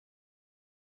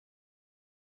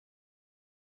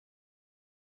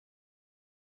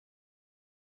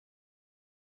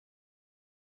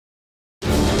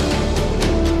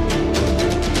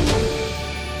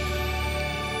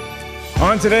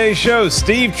On today's show,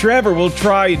 Steve Trevor will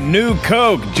try new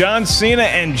Coke. John Cena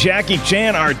and Jackie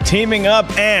Chan are teaming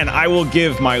up, and I will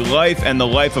give my life and the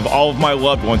life of all of my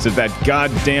loved ones if that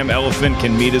goddamn elephant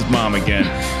can meet his mom again.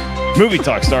 Movie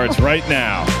Talk starts right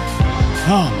now.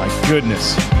 Oh my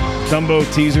goodness. Dumbo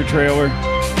teaser trailer.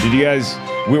 Did you guys...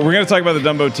 We're going to talk about the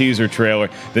Dumbo teaser trailer.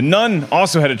 The Nun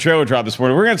also had a trailer drop this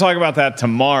morning. We're going to talk about that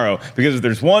tomorrow, because if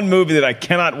there's one movie that I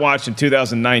cannot watch in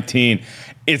 2019,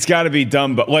 it's got to be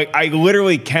Dumbo. Like, I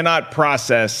literally cannot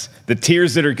process the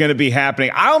tears that are going to be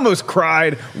happening. I almost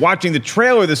cried watching the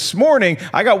trailer this morning.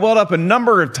 I got welled up a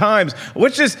number of times.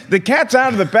 Let's just, the cat's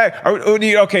out of the bag.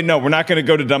 Okay, no, we're not going to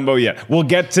go to Dumbo yet. We'll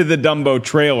get to the Dumbo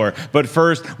trailer. But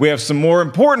first, we have some more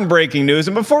important breaking news.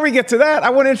 And before we get to that, I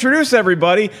want to introduce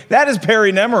everybody. That is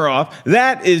Perri Nemiorff.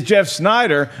 That is Jeff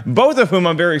Sneider, both of whom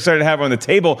I'm very excited to have on the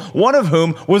table. One of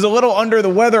whom was a little under the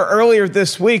weather earlier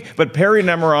this week. But Perri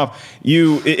Nemiorff,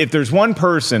 if there's one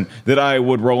person that I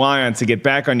would rely on to get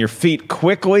back on your feet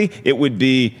quickly, it would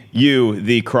be you,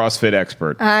 the CrossFit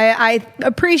expert. I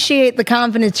appreciate the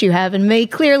confidence you have in me.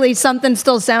 Clearly, something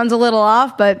still sounds a little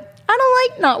off, but I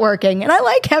don't like not working, and I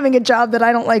like having a job that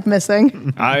I don't like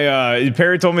missing.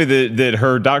 Perri told me that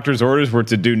her doctor's orders were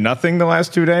to do nothing the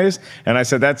last 2 days, and I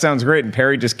said, that sounds great, and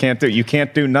Perri just can't do it. You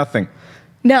can't do nothing.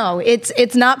 No,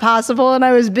 it's not possible, and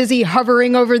I was busy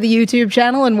hovering over the YouTube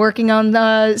channel and working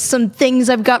on some things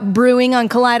I've got brewing on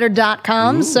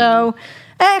Collider.com. Ooh. So,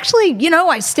 actually,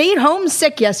 I stayed home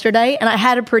sick yesterday, and I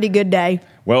had a pretty good day.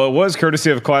 Well, it was courtesy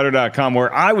of Collider.com,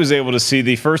 where I was able to see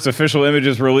the first official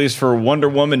images released for Wonder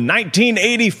Woman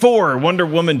 1984, Wonder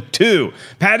Woman 2.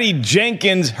 Patty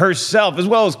Jenkins herself, as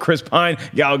well as Chris Pine,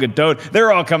 Gal Gadot,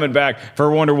 they're all coming back for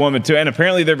Wonder Woman 2. And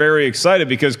apparently they're very excited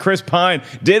because Chris Pine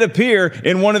did appear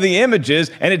in one of the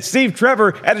images, and it's Steve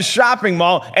Trevor at a shopping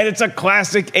mall, and it's a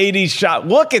classic 80s shot.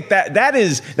 Look at that. That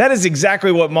is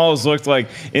exactly what malls looked like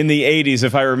in the 80s,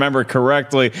 if I remember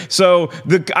correctly. So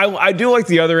I do like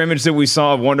the other image that we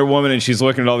saw of Wonder Woman, and she's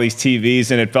looking at all these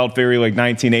TVs, and it felt very like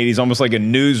 1980s, almost like a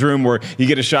newsroom where you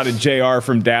get a shot of JR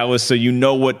from Dallas so you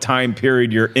know what time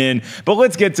period you're in. But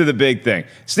let's get to the big thing.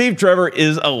 Steve Trevor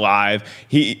is alive.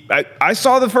 I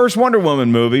saw the first Wonder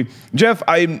Woman movie. Jeff,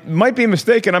 I might be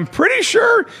mistaken. I'm pretty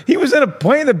sure he was in a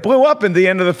plane that blew up in the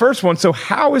end of the first one. So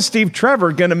how is Steve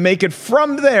Trevor going to make it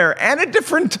from there and a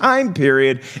different time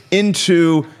period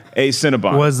into a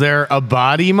Cinnabon? Was there a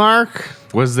body, Mark?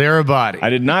 Was there a body? I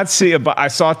did not see a body. I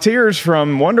saw tears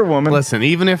from Wonder Woman. Listen,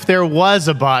 even if there was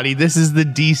a body, this is the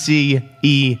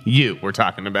DCEU we're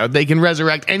talking about. They can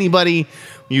resurrect anybody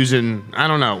using, I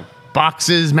don't know,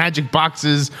 boxes, magic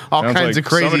boxes, all Sounds kinds like of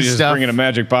crazy somebody's stuff. Just bringing a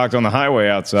magic box on the highway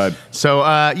outside. So,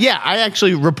 yeah, I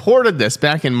actually reported this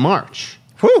back in March.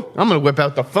 Whew. I'm going to whip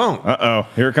out the phone. Uh-oh.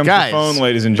 Here comes Guys, the phone,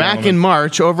 ladies and gentlemen. Back in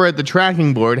March, over at the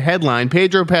tracking board, headline,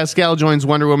 Pedro Pascal joins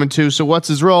Wonder Woman 2, so what's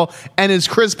his role? And is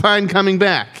Chris Pine coming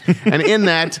back? And in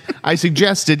that, I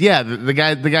suggested, yeah, the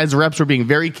guy's reps were being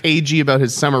very cagey about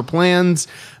his summer plans.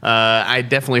 I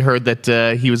definitely heard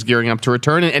that he was gearing up to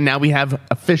return, and now we have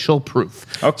official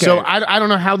proof. Okay. So I don't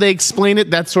know how they explain it.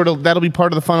 That'll be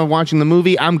part of the fun of watching the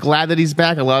movie. I'm glad that he's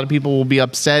back. A lot of people will be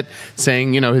upset,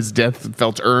 saying, his death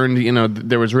felt earned.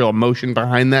 There was real emotion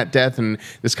behind that death, and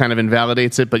this kind of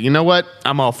invalidates it. But you know what?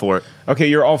 I'm all for it. Okay,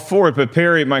 you're all for it, but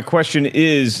Perri, my question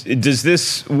is,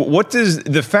 what does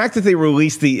the fact that they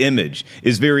released the image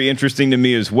is very interesting to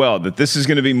me as well, that this is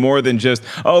going to be more than just,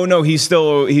 oh no, he's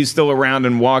still around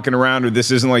and walking around, or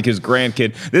this isn't like his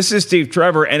grandkid. This is Steve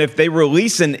Trevor, and if they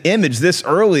release an image this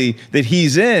early that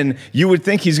he's in, you would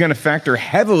think he's going to factor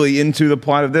heavily into the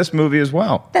plot of this movie as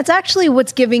well. That's actually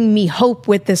what's giving me hope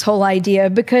with this whole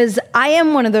idea, because I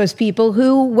am one of those people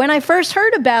who, when I first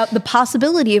heard about the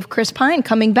possibility of Chris Pine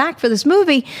coming back for this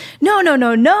movie,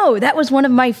 no, that was one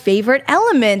of my favorite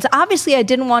elements. Obviously, I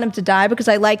didn't want him to die because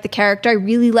I liked the character. I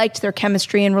really liked their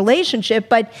chemistry and relationship,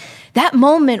 but that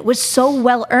moment was so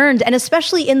well earned, and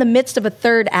especially in the midst of a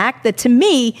third act that, to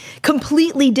me,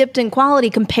 completely dipped in quality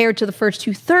compared to the first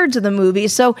 2/3 of the movie.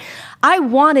 So I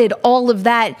wanted all of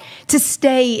that to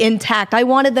stay intact. I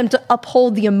wanted them to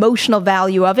uphold the emotional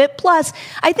value of it. Plus,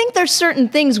 I think there's certain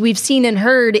things we've seen and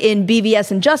heard in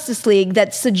BVS and Justice League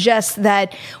that suggest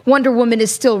that Wonder Woman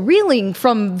is still reeling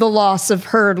from the loss of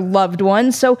her loved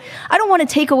one. So I don't want to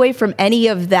take away from any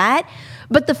of that.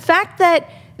 But the fact that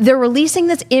they're releasing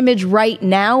this image right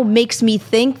now makes me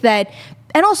think that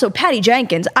and also Patty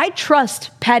Jenkins. I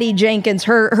trust Patty Jenkins,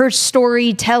 her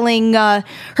storytelling,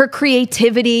 her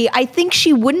creativity. I think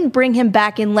she wouldn't bring him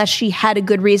back unless she had a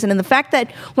good reason. And the fact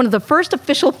that one of the first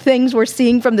official things we're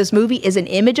seeing from this movie is an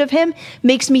image of him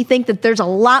makes me think that there's a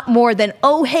lot more than,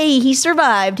 oh, hey, he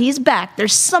survived, he's back.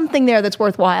 There's something there that's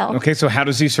worthwhile. Okay, so how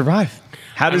does he survive?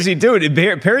 How does he do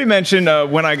it? Perri mentioned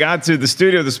when I got to the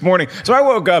studio this morning. So I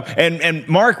woke up, and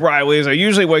Mark Riley, as I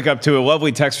usually wake up to, a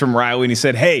lovely text from Riley, and he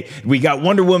said, hey, we got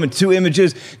Wonder Woman 2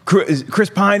 images. Chris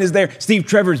Pine is there. Steve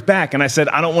Trevor's back. And I said,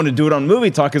 I don't want to do it on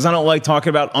Movie Talk because I don't like talking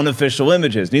about unofficial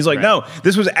images. And he's like, no,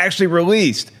 this was actually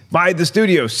released by the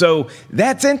studio. So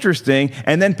that's interesting.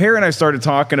 And then Perri and I started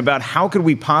talking about how could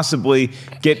we possibly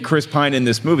get Chris Pine in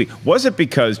this movie? Was it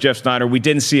because, Jeff Sneider, we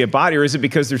didn't see a body, or is it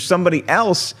because there's somebody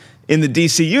else in the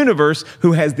DC universe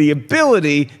who has the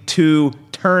ability to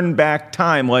turn back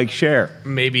time like Cher?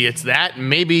 Maybe it's that.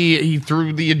 Maybe he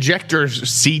threw the ejector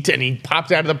seat and he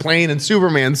popped out of the plane and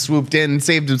Superman swooped in and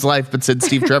saved his life but said,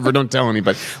 Steve Trevor, don't tell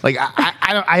anybody. Like,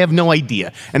 I have no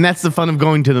idea. And that's the fun of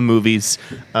going to the movies.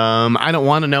 I don't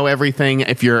want to know everything.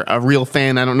 If you're a real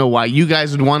fan, I don't know why you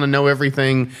guys would want to know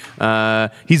everything.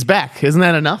 He's back. Isn't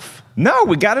that enough? No,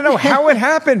 we got to know how it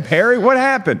happened, Perri. What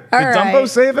happened? Did Dumbo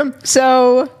save him?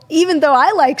 So even though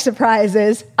I like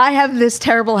surprises, I have this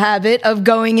terrible habit of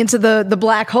going into the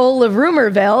black hole of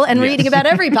Rumorville and reading about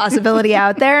every possibility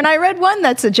out there. And I read one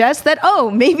that suggests that,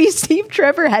 oh, maybe Steve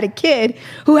Trevor had a kid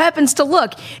who happens to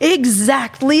look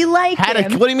exactly like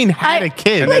him. What do you mean had a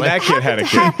kid? And then that kid had a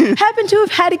kid. Happened to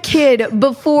have had a kid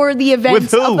before the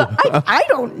events. With who? I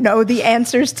don't know the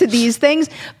answers to these things,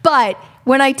 but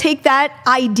when I take that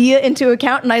idea into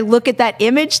account and I look at that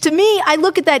image, to me, I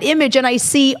look at that image and I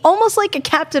see almost like a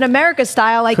Captain America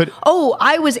style, like, oh,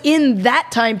 I was in that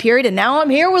time period and now I'm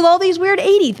here with all these weird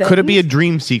 80 things. Could it be a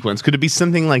dream sequence? Could it be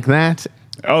something like that?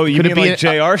 Oh, you mean like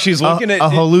JR? She's looking at a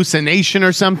hallucination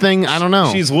or something? I don't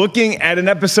know. She's looking at an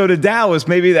episode of Dallas.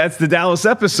 Maybe that's the Dallas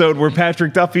episode where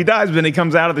Patrick Duffy dies, but then he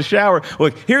comes out of the shower.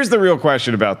 Look, here's the real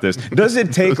question about this. Does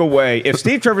it take away, if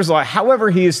Steve Trevor's alive,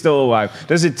 however he is still alive,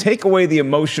 does it take away the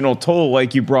emotional toll,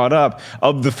 like you brought up,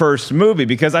 of the first movie?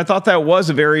 Because I thought that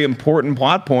was a very important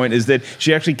plot point, is that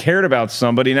she actually cared about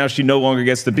somebody. Now she no longer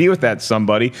gets to be with that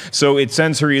somebody. So it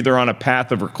sends her either on a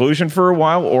path of reclusion for a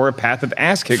while or a path of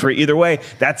ass kickery. Either way,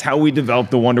 that's how we developed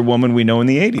the Wonder Woman we know in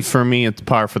the 80s. For me, it's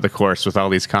par for the course with all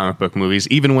these comic book movies.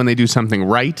 Even when they do something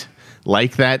right,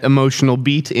 like that emotional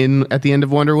beat at the end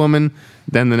of Wonder Woman,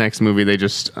 then the next movie they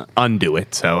just undo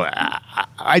it. So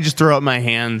I just throw up my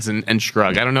hands and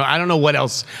shrug. I don't know what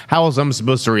else. How else I'm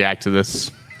supposed to react to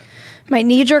this? My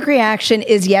knee-jerk reaction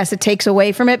is yes, it takes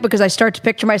away from it because I start to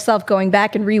picture myself going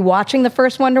back and rewatching the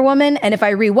first Wonder Woman, and if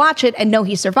I rewatch it and know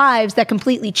he survives, that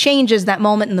completely changes that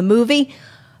moment in the movie.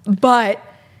 But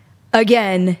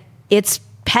again, it's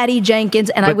Patty Jenkins,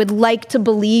 and I would like to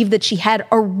believe that she had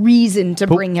a reason to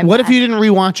bring him back. What if you didn't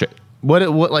rewatch it? What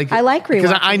like? I like rewatching.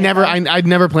 Because I'd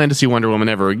never plan to see Wonder Woman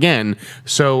ever again.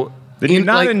 So did you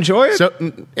not enjoy it? So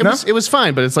it was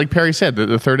fine, but it's like Perri said,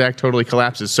 the third act totally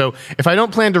collapses. So if I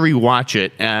don't plan to rewatch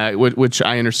it, which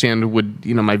I understand would,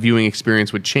 my viewing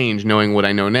experience would change knowing what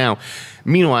I know now.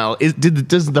 Meanwhile,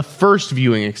 does the first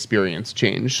viewing experience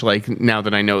change, like, now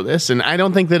that I know this? And I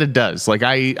don't think that it does. Like,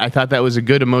 I thought that was a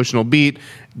good emotional beat.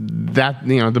 That,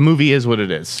 the movie is what it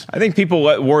is. I think people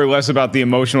worry less about the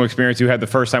emotional experience you had the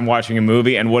first time watching a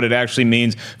movie and what it actually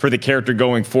means for the character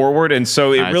going forward. And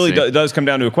so it really does come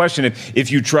down to a question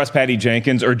if you trust Patty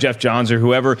Jenkins or Jeff Johns or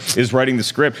whoever is writing the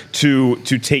script to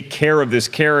take care of this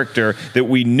character that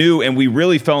we knew and we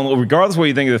really fell in love. Regardless of what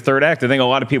you think of the third act, I think a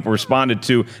lot of people responded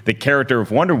to the character of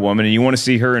Wonder Woman, and you want to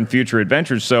see her in future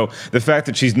adventures. So the fact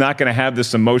that she's not going to have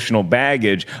this emotional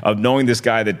baggage of knowing this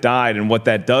guy that died and what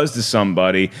that does to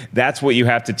somebody, that's what you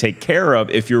have to take care of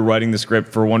if you're writing the script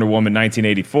for Wonder Woman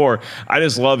 1984. I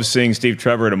just love seeing Steve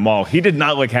Trevor at a mall. He did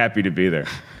not look happy to be there.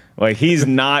 Like, he's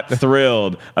not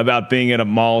thrilled about being in a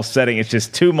mall setting. It's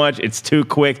just too much. It's too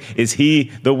quick. Is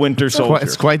he the Winter Soldier?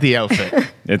 It's quite the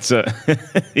outfit. It's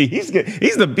he's good.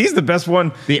 He's the best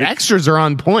one. The extras are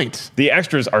on point. The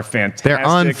extras are fantastic. They're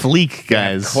on fleek,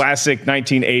 guys. Classic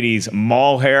 1980s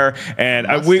mall hair.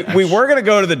 And we were gonna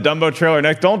go to the Dumbo trailer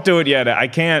next. Don't do it yet.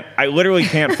 I literally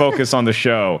can't focus on the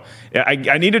show.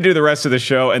 I need to do the rest of the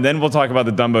show, and then we'll talk about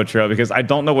the Dumbo trailer because I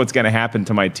don't know what's gonna happen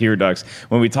to my tear ducts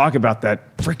when we talk about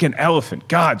that freaking elephant.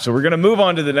 God. So we're going to move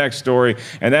on to the next story,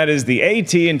 and that is the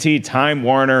AT&T-Time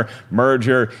Warner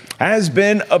merger has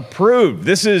been approved.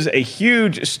 This is a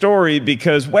huge story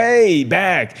because way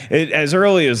back, as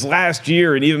early as last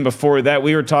year and even before that,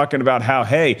 we were talking about how,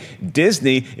 hey,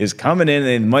 Disney is coming in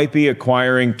and might be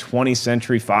acquiring 20th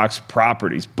Century Fox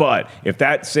properties. But if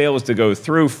that sale is to go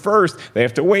through, first, they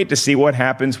have to wait to see what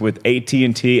happens with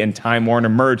AT&T and Time Warner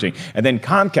merging. And then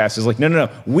Comcast is like, no,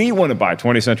 we want to buy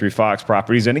 20th Century Fox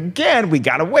properties. And again, we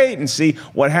got to wait and see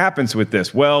what happens with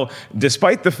this. Well,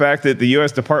 despite the fact that the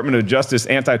U.S. Department of Justice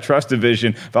Antitrust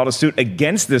Division filed a suit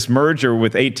against this merger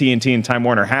with AT&T and Time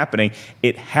Warner happening,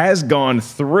 it has gone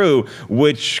through,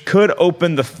 which could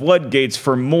open the floodgates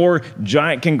for more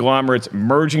giant conglomerates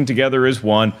merging together as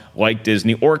one, like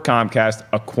Disney or Comcast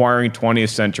acquiring 20th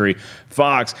Century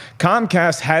Fox.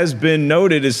 Comcast has been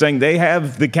noted as saying they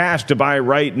have the cash to buy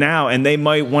right now, and they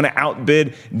might want to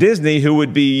outbid Disney, who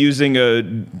would be using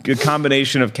a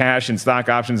combination of cash and stock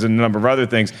options and a number of other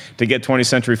things to get 20th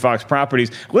Century Fox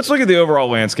properties. Let's look at the overall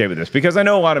landscape of this, because I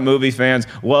know a lot of movie fans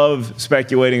love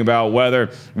speculating about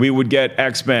whether we would get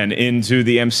X-Men into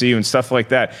the MCU and stuff like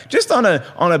that. Just on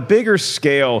a bigger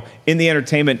scale in the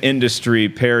entertainment industry,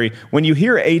 Perry, when you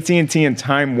hear AT&T and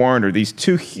Time Warner, these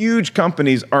two huge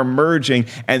companies are merging,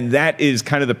 and that is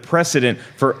kind of the precedent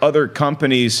for other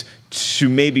companies to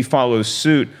maybe follow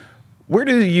suit. Where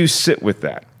do you sit with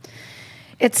that?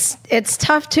 It's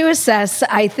tough to assess.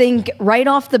 I think right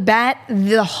off the bat,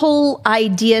 the whole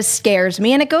idea scares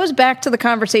me. And it goes back to the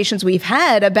conversations we've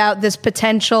had about this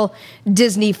potential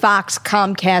Disney Fox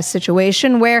Comcast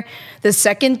situation where the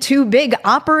second two big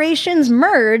operations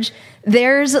merge,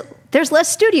 there's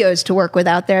less studios to work with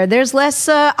out there. There's less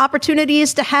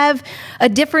opportunities to have a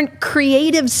different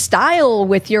creative style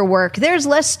with your work. There's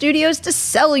less studios to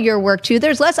sell your work to.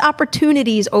 There's less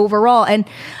opportunities overall. And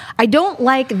I don't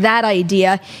like that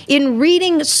idea. In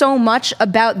reading so much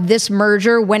about this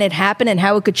merger when it happened and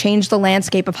how it could change the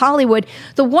landscape of Hollywood,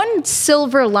 the one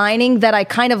silver lining that I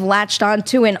kind of latched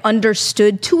onto and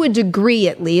understood to a degree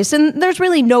at least, and there's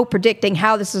really no predicting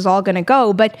how this is all going to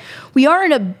go, but we are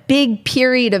in a big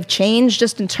period of change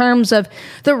just in terms of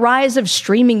the rise of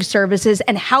streaming services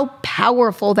and how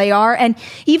powerful they are. And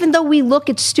even though we look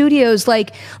at studios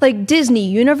like Disney,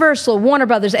 Universal, Warner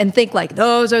Brothers, and think like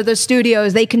those are the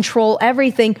studios, they control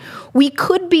everything, we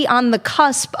could be on the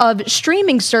cusp of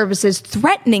streaming services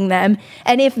threatening them.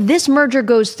 And if this merger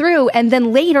goes through, and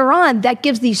then later on, that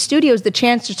gives these studios the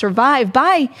chance to survive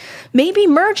by maybe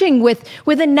merging with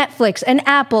a Netflix, an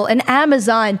Apple, an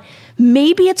Amazon,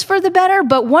 maybe it's for the better,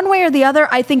 but one way or the other,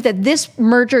 I think that this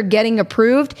merger getting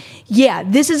approved, yeah,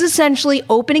 this is essentially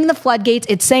opening the floodgates.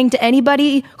 It's saying to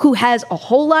anybody who has a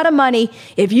whole lot of money,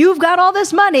 if you've got all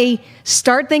this money,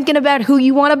 start thinking about who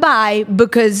you want to buy,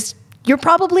 because you're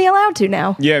probably allowed to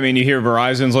now. Yeah, I mean, you hear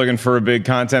Verizon's looking for a big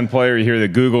content player. You hear that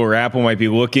Google or Apple might be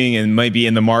looking and might be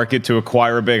in the market to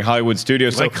acquire a big Hollywood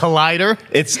studio. So like Collider.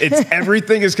 It's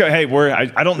everything is. Hey,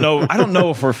 I don't know. I don't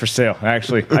know if we're for sale.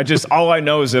 Actually, all I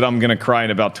know is that I'm going to cry in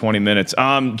about 20 minutes.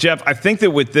 Jeff, I think that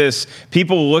with this,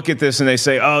 people look at this and they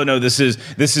say, "Oh no, this is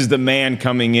the man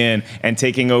coming in and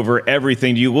taking over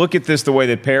everything." Do you look at this the way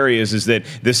that Perry is that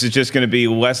this is just going to be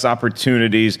less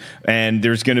opportunities and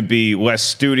there's going to be less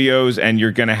studios, and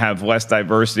you're going to have less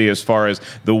diversity as far as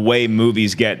the way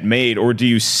movies get made? Or do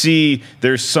you see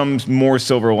there's some more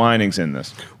silver linings in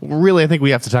this? Really, I think we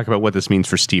have to talk about what this means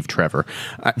for Steve Trevor.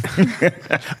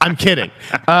 I'm kidding.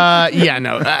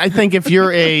 I think if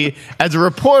you're as a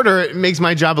reporter, it makes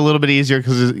my job a little bit easier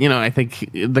because, I think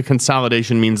the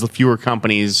consolidation means fewer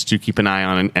companies to keep an eye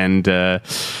on and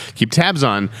keep tabs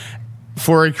on.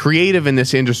 For a creative in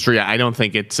this industry, I don't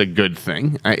think it's a good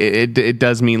thing. It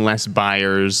does mean less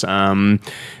buyers. I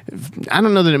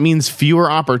don't know that it means fewer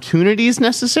opportunities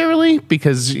necessarily,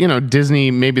 because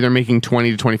Disney, maybe they're making 20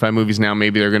 to 25 movies now.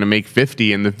 Maybe they're going to make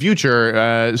 50 in the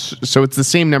future. So it's the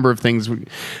same number of things,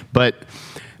 but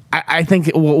I think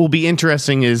what will be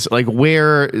interesting is like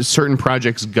where certain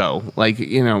projects go. Like,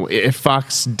 if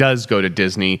Fox does go to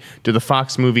Disney, do the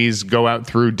Fox movies go out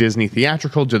through Disney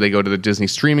Theatrical? Do they go to the Disney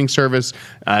streaming service?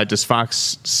 Does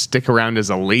Fox stick around as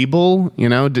a label?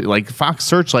 Like Fox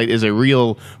Searchlight is a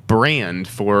real brand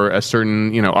for a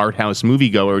certain, art house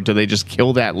moviegoer. Do they just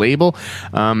kill that label?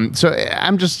 So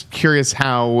I'm just curious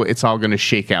how it's all going to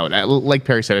shake out. Like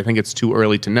Perry said, I think it's too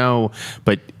early to know,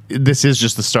 but this is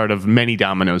just the start of many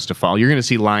dominoes to fall. You're going to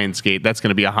see Lionsgate. That's going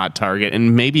to be a hot target,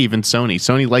 and maybe even Sony.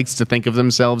 Sony likes to think of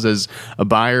themselves as a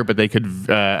buyer, but they could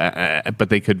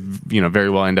very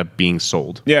well end up being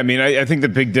sold. Yeah, I mean, I think the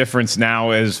big difference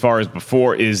now, as far as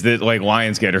before, is that like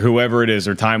Lionsgate or whoever it is,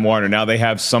 or Time Warner, now they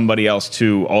have somebody else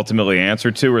to ultimately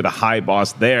answer to, or the high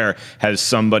boss there has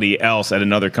somebody else at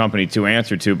another company to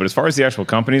answer to. But as far as the actual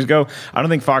companies go, I don't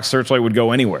think Fox Searchlight would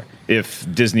go anywhere if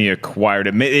Disney acquired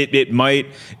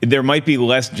it. There might be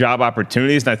less job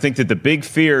opportunities, and I think that the big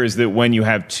fear is that when you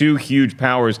have two huge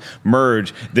powers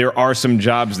merge, there are some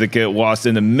jobs that get lost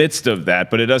in the midst of that,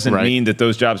 but it doesn't mean that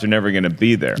those jobs are never going to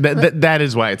be there. That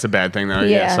is why it's a bad thing, though.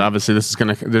 Yes, obviously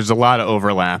there's a lot of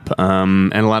overlap,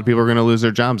 and a lot of people are going to lose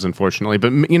their jobs, unfortunately.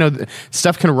 But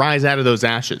stuff can rise out of those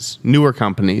ashes. Newer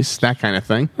companies, that kind of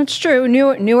thing. That's true.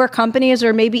 Newer companies,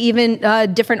 or maybe even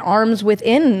different arms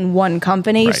within one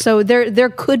company. Right. So there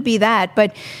could be that.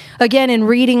 But again, in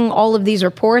reading all of these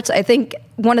reports, I think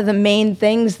one of the main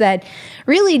things that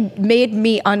really made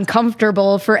me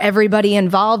uncomfortable for everybody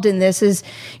involved in this is,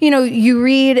 you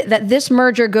read that this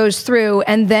merger goes through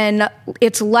and then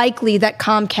it's likely that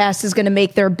Comcast is going to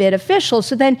make their bid official.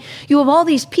 So then you have all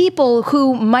these people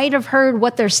who might have heard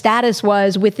what their status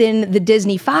was within the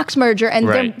Disney-Fox merger,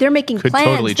 and they're making plans.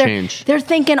 Totally change. They're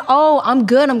thinking, oh, I'm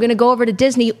good, I'm going to go over to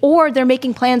Disney, or they're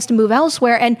making plans to move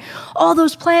elsewhere, and all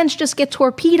those plans just get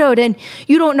torpedoed, and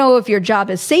you don't know if your job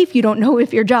is safe, you don't know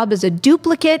if your job is a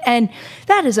duplicate, and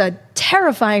that is a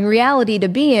terrifying reality to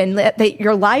be in, that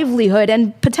your livelihood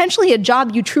and potentially a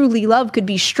job you truly love could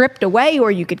be stripped away,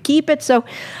 or you could keep it. So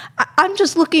I'm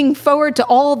just looking forward to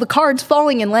all the cards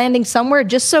falling and landing somewhere,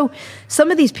 just so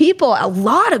some of these people, a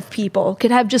lot of people,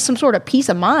 could have just some sort of peace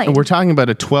of mind. And we're talking about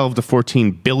a $12 to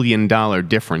 $14 billion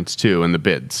difference, too, in the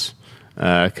bids.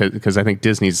 Because I think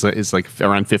Disney's is like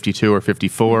around 52 or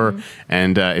 54,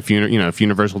 and if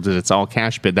Universal did its all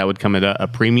cash bid, that would come at a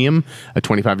premium, a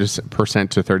 25%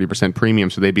 to 30% premium.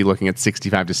 So they'd be looking at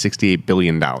 $65 to $68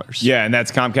 billion. Yeah, and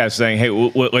that's Comcast saying, hey,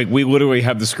 we literally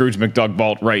have the Scrooge McDuck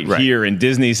vault right here, and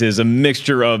Disney's is a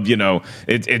mixture of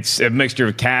it's a mixture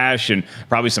of cash and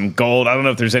probably some gold. I don't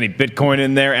know if there's any Bitcoin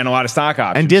in there, and a lot of stock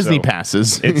options. And Disney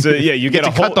passes. It's you get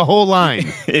cut the whole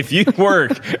line. If you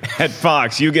work at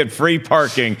Fox, you get free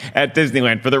parking at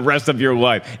Disneyland for the rest of your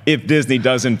life if Disney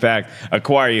does in fact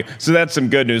acquire you. So that's some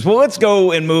good news. Well, let's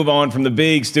go and move on from the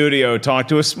big studio talk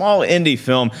to a small indie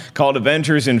film called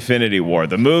Avengers: Infinity War.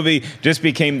 The movie just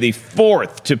became the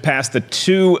fourth to pass the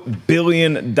 $2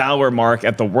 billion mark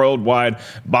at the worldwide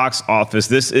box office.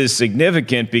 This is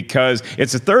significant because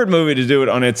it's the third movie to do it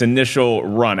on its initial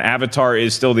run. Avatar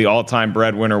is still the all-time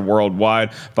breadwinner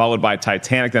worldwide, followed by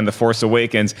Titanic, then The Force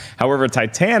Awakens. However,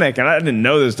 Titanic, and I didn't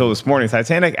know this till this morning,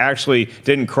 Titanic actually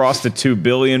didn't cross the $2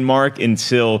 billion mark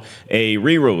until a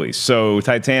re-release. So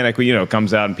Titanic,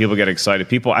 comes out and people get excited.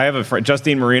 I have a friend,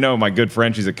 Justine Marino, my good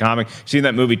friend. She's a comic. She's seen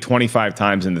that movie 25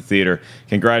 times in the theater.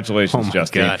 Congratulations,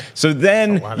 Justine. God. So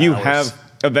then you have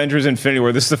Avengers: Infinity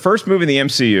War. This is the first movie in the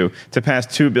MCU to pass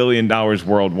 $2 billion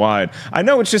worldwide. I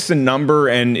know it's just a number,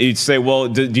 and you'd say, well,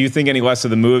 do you think any less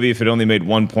of the movie if it only made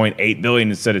 $1.8 billion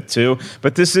instead of $2 billion?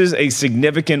 But this is a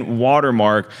significant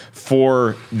watermark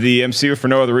for the MCU for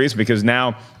no other reason, because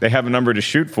now they have a number to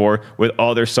shoot for with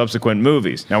all their subsequent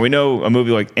movies. Now, we know a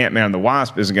movie like Ant-Man and the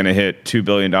Wasp isn't going to hit $2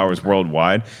 billion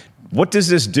worldwide. What does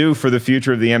this do for the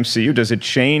future of the MCU? Does it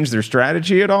change their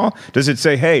strategy at all? Does it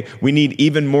say, hey, we need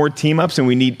even more team-ups and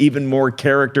we need even more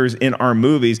characters in our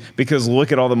movies because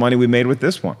look at all the money we made with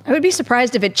this one? I would be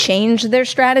surprised if it changed their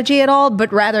strategy at all,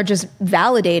 but rather just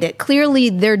validate it. Clearly,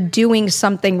 they're doing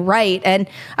something right. And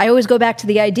I always go back to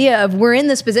the idea of we're in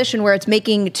this position where it's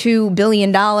making $2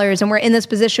 billion, and we're in this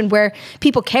position where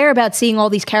people care about seeing all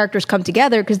these characters come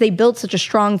together because they built such a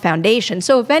strong foundation.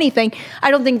 So if anything,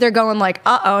 I don't think they're going like,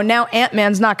 uh-oh, now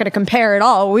Ant-Man's not going to compare at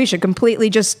all. We should completely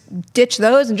just ditch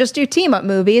those and just do team-up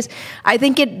movies. I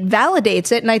think it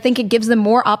validates it, and I think it gives them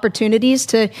more opportunities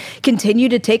to continue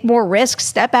to take more risks,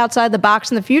 step outside the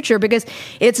box in the future, because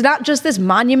it's not just this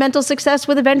monumental success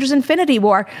with Avengers: Infinity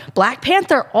War. Black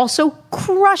Panther also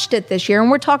crushed it this year, and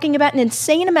we're talking about an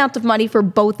insane amount of money for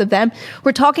both of them.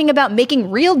 We're talking about making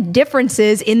real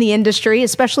differences in the industry,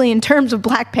 especially in terms of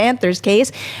Black Panther's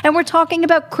case, and we're talking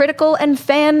about critical and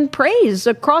fan praise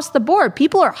across the board.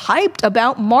 People are hyped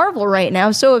about Marvel right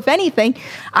now. So if anything,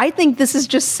 I think this is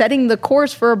just setting the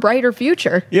course for a brighter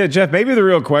future. Yeah, Jeff, maybe the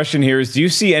real question here is, do you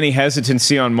see any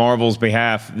hesitancy on Marvel's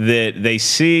behalf that they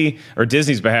see, or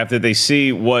Disney's behalf, that they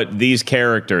see what these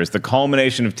characters, the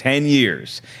culmination of 10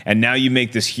 years, and now you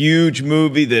make this huge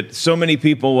movie that so many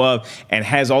people love and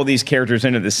has all these characters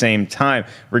in at the same time,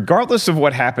 regardless of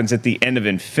what happens at the end of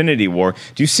Infinity War,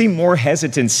 do you see more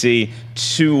hesitancy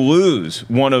to lose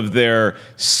one of their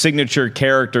signature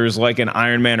characters like an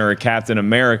Iron Man or a Captain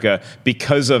America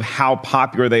because of how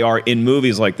popular they are in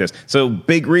movies like this? So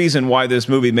big reason why this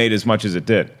movie made as much as it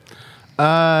did.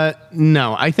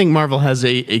 No, I think Marvel has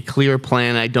a clear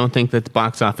plan. I don't think that the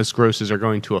box office grosses are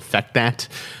going to affect that.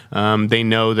 They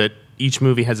know that each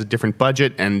movie has a different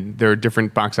budget and there are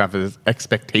different box office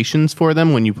expectations for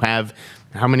them. When you have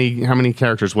how many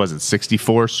characters was it?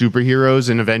 64 superheroes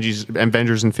in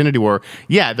Avengers Infinity War.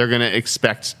 Yeah, they're going to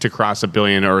expect to cross $1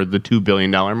 billion or the $2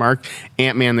 billion mark.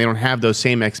 Ant-Man, they don't have those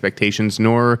same expectations,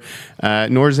 nor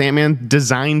is Ant-Man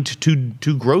designed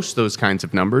to gross those kinds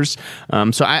of numbers.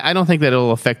 So I don't think that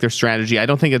it'll affect their strategy. I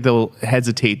don't think that they'll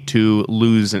hesitate to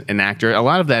lose an actor. A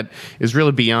lot of that is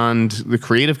really beyond the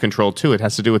creative control, too. It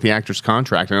has to do with the actor's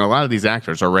contract. And a lot of these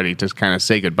actors are ready to kind of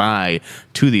say goodbye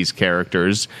to these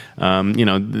characters.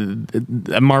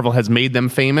 Marvel has made them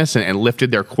famous and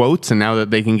lifted their quotes, and now that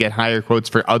they can get higher quotes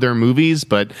for other movies.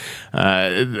 But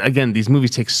again, these movies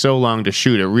take so long to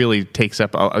shoot. It really takes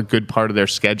up a good part of their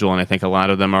schedule, and I think a lot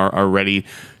of them are ready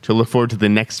to look forward to the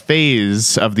next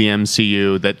phase of the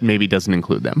MCU that maybe doesn't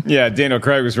include them. Yeah, Daniel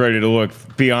Craig was ready to look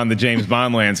beyond the James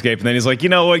Bond landscape, and then he's like, you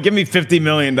know what, give me $50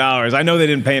 million. I know they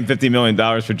didn't pay him $50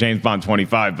 million for James Bond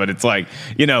 25, but it's like,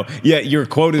 yeah, your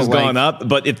quote has gone up,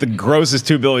 but if the gross is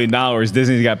 $2 billion,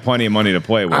 Disney's got plenty of money to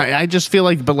play with. I just feel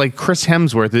like, Chris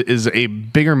Hemsworth is a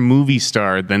bigger movie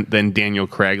star than Daniel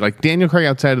Craig. Like, Daniel Craig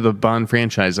outside of the Bond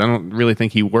franchise, I don't really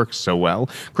think he works so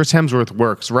well. Chris Hemsworth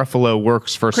works. Ruffalo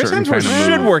works for a certain kind of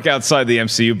movie. Should work outside the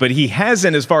MCU, but he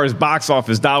hasn't as far as box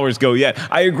office dollars go yet.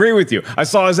 I agree with you. I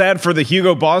saw his ad for the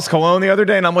Hugo Boss cologne the other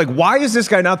day, and I'm like, why is this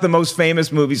guy not the most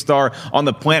famous movie star on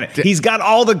the planet? He's got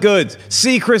all the goods.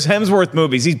 See Chris Hemsworth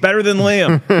movies. He's better than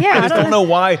Liam. Yeah, I just don't know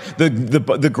why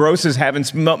the grosses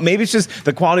haven't. Maybe it's just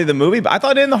the quality of the movie, but I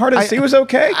thought In the Heart of the Sea was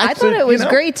okay. I thought it was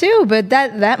great too, but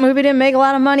that movie didn't make a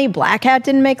lot of money. Black Hat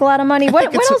didn't make a lot of money.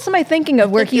 What else am I thinking of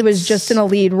where he was just in a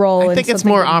lead role? I think it's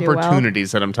more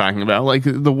opportunities that I'm talking about, like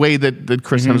the way that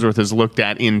Chris Hemsworth is looked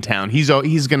at in town. He's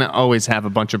going to always have a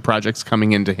bunch of projects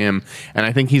coming into him, and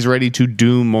I think he's ready to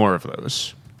do more of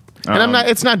those. And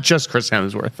it's not just Chris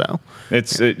Hemsworth though.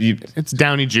 It's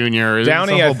Downey Jr.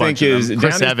 Downey, I think, is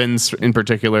Chris Evans in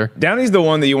particular. Downey's the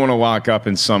one that you want to lock up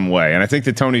in some way, and I think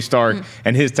that Tony Stark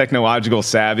and his technological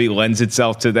savvy lends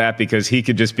itself to that because he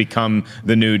could just become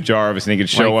the new Jarvis and he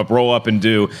could roll up and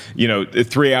do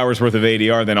 3 hours worth of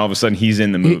ADR. Then all of a sudden he's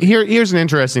in the movie. Here's an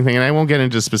interesting thing, and I won't get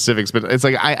into specifics, but it's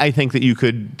like I think that you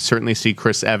could certainly see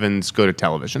Chris Evans go to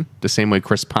television the same way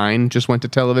Chris Pine just went to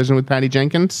television with Patty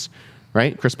Jenkins.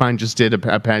 Right? Chris Pine just did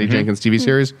a Patty Jenkins TV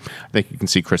series. I think you can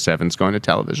see Chris Evans going to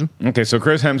television. Okay, so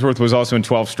Chris Hemsworth was also in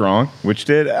 12 Strong, which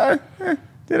did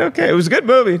okay. It was a good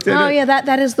movie.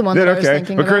 That is the one that I was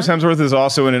thinking But Chris Hemsworth is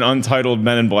also in an untitled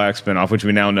Men in Black spinoff, which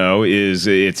we now know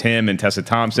it's him and Tessa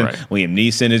Thompson. Right. Liam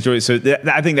Neeson is so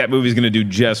I think that movie's going to do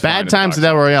just fine. Bad Times at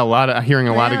El Royale. Hearing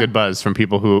a lot of good buzz from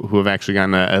people who have actually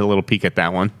gotten a little peek at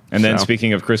that one. And then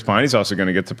speaking of Chris Pine, he's also going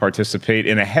to get to participate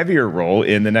in a heavier role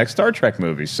in the next Star Trek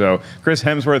movie. So Chris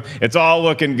Hemsworth, it's all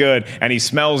looking good, and he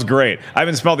smells great. I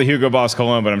haven't smelled the Hugo Boss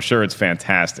cologne, but I'm sure it's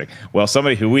fantastic. Well,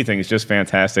 somebody who we think is just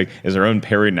fantastic is our own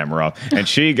Perri Nemiorff. And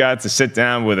she got to sit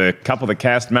down with a couple of the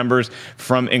cast members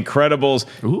from Incredibles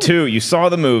 2. You saw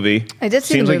the movie. I did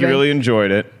see the movie. Seems like you really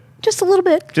enjoyed it. Just a little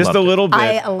bit. Just a little bit.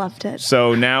 I loved it.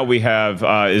 So now we have,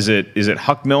 is it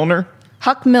Huck Milner?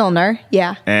 Huck Milner,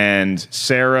 yeah. And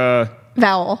Sarah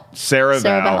Vowell. Sarah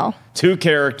Vowell. Two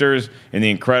characters in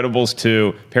The Incredibles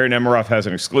 2. Perri Nemiorff has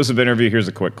an exclusive interview. Here's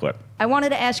a quick clip. I wanted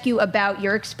to ask you about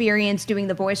your experience doing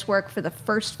the voice work for the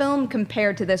first film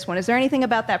compared to this one. Is there anything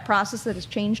about that process that has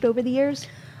changed over the years?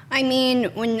 I mean,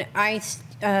 when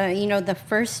the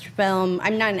first film,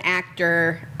 I'm not an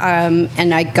actor,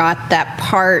 and I got that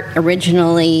part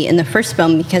originally in the first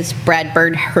film because Brad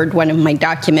Bird heard one of my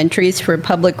documentaries for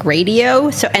public radio,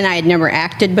 and I had never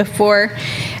acted before,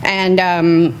 and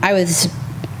I was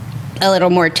a little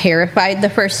more terrified the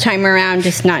first time around,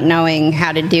 just not knowing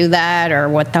how to do that or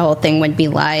what the whole thing would be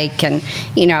like, and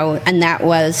that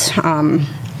was,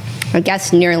 I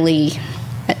guess, nearly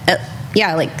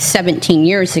like 17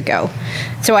 years ago.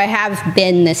 So I have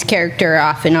been this character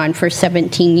off and on for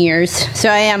 17 years. So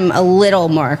I am a little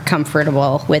more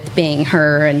comfortable with being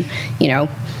her and, you know,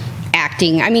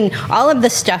 acting. I mean, all of the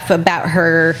stuff about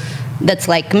her that's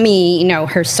like me, you know,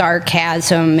 her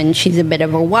sarcasm, and she's a bit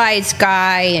of a wise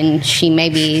guy, and she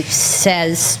maybe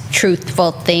says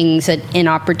truthful things at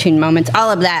inopportune moments. All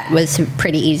of that was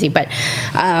pretty easy, but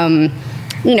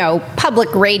you know,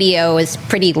 public radio is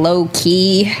pretty low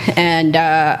key, and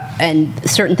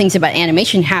certain things about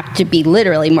animation have to be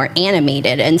literally more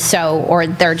animated, and so, or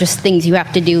they're just things you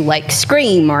have to do like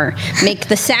scream or make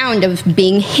the sound of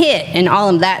being hit, and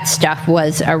all of that stuff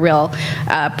was a real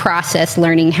process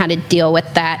learning how to deal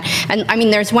with that. And I mean,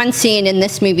 there's one scene in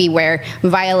this movie where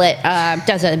Violet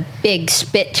does a big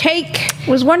spit take.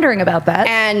 Was wondering about that.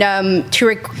 And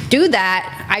to do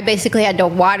that, I basically had to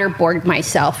waterboard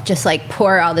myself, just like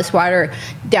pour all this water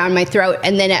down my throat,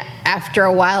 and then after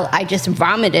a while I just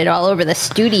vomited all over the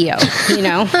studio, you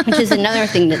know, which is another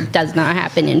thing that does not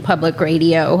happen in public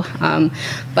radio,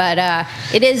 but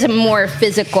it is a more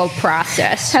physical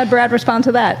process. How'd Brad respond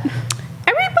to that?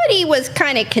 Everybody was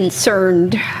kind of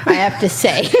concerned, I have to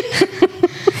say.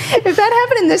 If that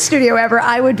happened in this studio ever,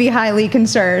 I would be highly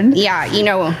concerned. Yeah, you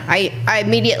know, I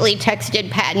immediately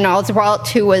texted Patton Oswalt,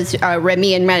 who was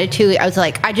Remy and Ratatouille. I was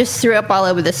like, I just threw up all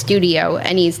over the studio.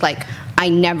 And he's like, I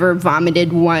never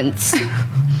vomited once.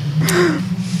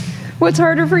 What's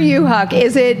harder for you, Huck?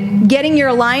 Is it getting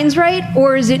your lines right,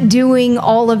 or is it doing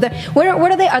all of the... What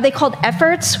are they? Are they called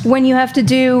efforts when you have to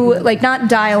do, like, not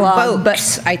dialogue,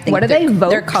 Vokes, but... I think. What are they?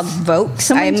 Vokes? They're called vokes.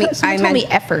 Someone told me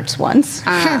efforts once.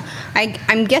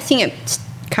 I'm guessing it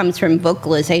comes from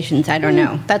vocalizations. I don't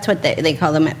know. That's what they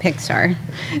call them at Pixar.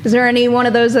 Is there any one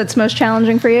of those that's most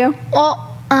challenging for you?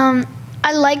 Well,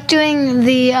 I like doing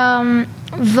the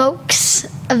vokes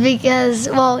because,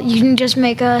 well, you can just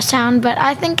make a sound, but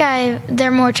I think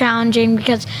they're more challenging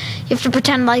because you have to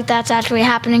pretend like that's actually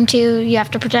happening to you. You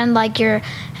have to pretend like you're,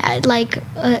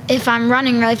 if I'm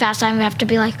running really fast, I have to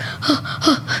be like,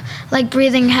 like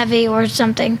breathing heavy or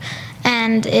something.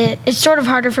 And it's sort of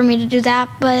harder for me to do that,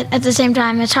 but at the same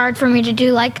time, it's hard for me to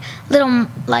do like little,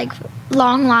 like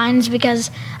long lines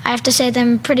because I have to say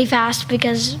them pretty fast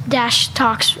because Dash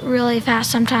talks really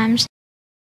fast sometimes.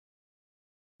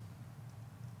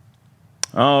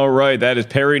 All right, that is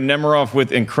Perri Nemiorff with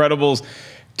Incredibles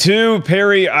 2.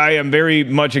 Perri, I am very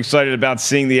much excited about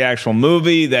seeing the actual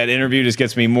movie. That interview just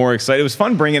gets me more excited. It was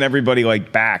fun bringing everybody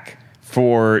like back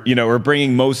for, you know, or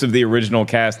bringing most of the original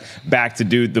cast back to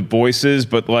do the voices,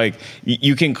 but like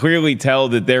you can clearly tell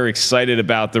that they're excited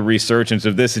about the resurgence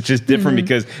of this. It's just different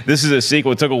because this is a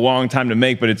sequel. It took a long time to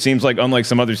make, but it seems like unlike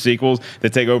some other sequels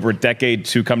that take over a decade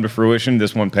to come to fruition,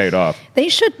 this one paid off. They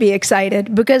should be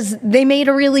excited because they made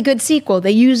a really good sequel.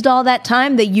 They used all that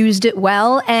time, they used it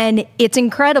well, and it's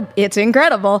incredible. It's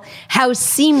incredible how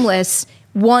seamless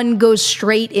one goes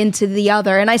straight into the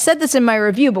other. And I said this in my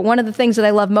review, but one of the things that I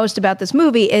love most about this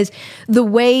movie is the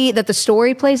way that the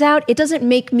story plays out. It doesn't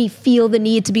make me feel the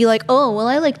need to be like, oh, well,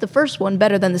 I like the first one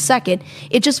better than the second.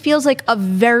 It just feels like a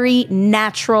very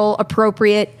natural,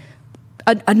 appropriate,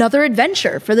 another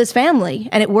adventure for this family.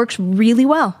 And it works really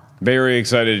well. Very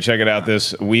excited to check it out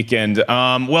this weekend.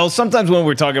 Well, sometimes when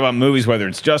we're talking about movies, whether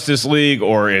it's Justice League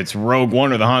or it's Rogue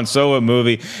One or the Han Solo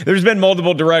movie, there's been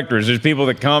multiple directors. There's people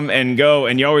that come and go,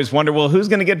 and you always wonder, well, who's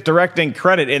going to get directing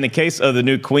credit? In the case of the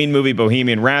new Queen movie,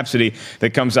 Bohemian Rhapsody,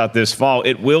 that comes out this fall,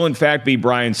 it will, in fact, be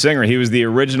Bryan Singer. He was the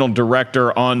original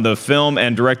director on the film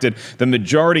and directed the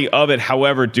majority of it.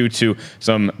 However, due to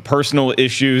some personal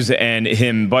issues and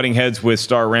him butting heads with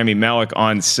star Rami Malek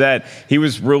on set, he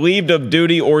was relieved of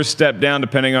duty or stepped down,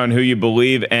 depending on who you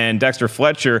believe. And Dexter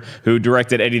Fletcher, who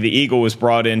directed Eddie the Eagle, was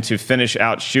brought in to finish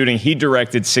out shooting. He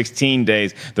directed 16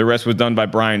 days. The rest was done by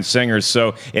Bryan Singer.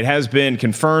 So it has been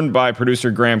confirmed by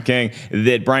producer Graham King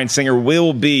that Bryan Singer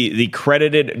will be the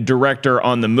credited director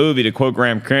on the movie. To quote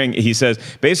Graham King, he says,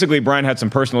 basically, Bryan had some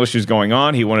personal issues going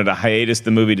on. He wanted to hiatus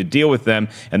the movie to deal with them,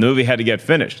 and the movie had to get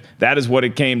finished. That is what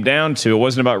it came down to. It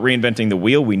wasn't about reinventing the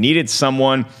wheel. We needed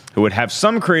someone who would have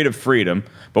some creative freedom,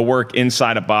 but work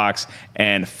inside a box,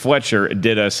 and Fletcher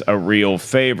did us a real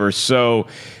favor. So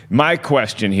my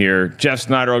question here, Jeff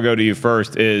Sneider, I'll go to you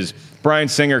first, is Bryan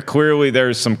Singer, clearly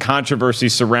there's some controversy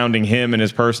surrounding him and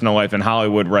his personal life in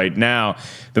Hollywood right now.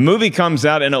 The movie comes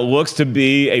out and it looks to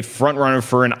be a frontrunner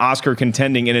for an Oscar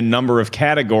contending in a number of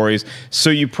categories. So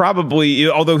you probably,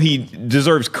 although he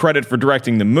deserves credit for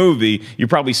directing the movie, you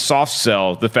probably soft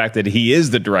sell the fact that he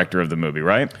is the director of the movie,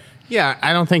 right? Yeah,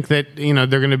 I don't think that, they're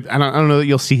going to, I don't know that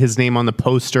you'll see his name on the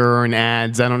poster or in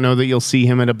ads. I don't know that you'll see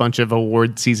him at a bunch of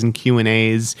award season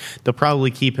Q&As. They'll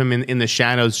probably keep him in the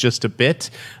shadows just a bit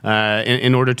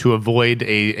in order to avoid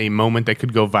a moment that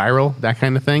could go viral, that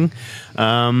kind of thing.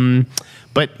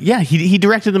 But yeah, he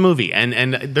directed the movie,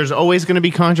 and there's always going to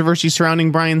be controversy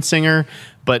surrounding Bryan Singer.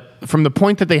 But from the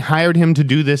point that they hired him to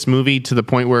do this movie to the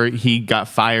point where he got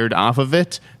fired off of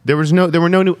it, there were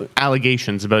no new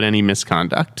allegations about any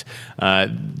misconduct.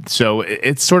 So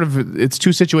it's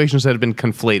two situations that have been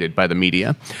conflated by the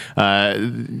media.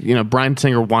 Bryan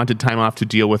Singer wanted time off to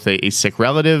deal with a sick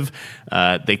relative.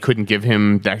 They couldn't give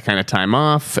him that kind of time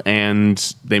off,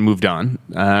 and they moved on.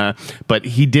 But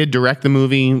he did direct the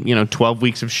movie. 12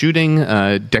 weeks of shooting.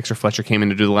 Dexter Fletcher came in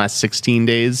to do the last 16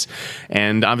 days,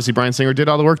 and obviously Bryan Singer did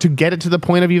all the work to get it to the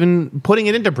point of even putting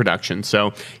it into production.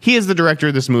 So he is the director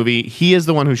of this movie. He is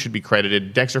the one who should be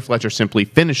credited. Dexter Fletcher simply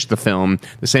finished the film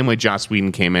the same way Joss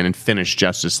Whedon came in and finished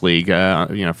Justice League,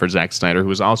 for Zack Snyder, who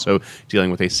was also dealing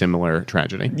with a similar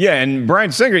tragedy. Yeah, and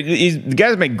Bryan Singer, the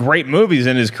guy's made great movies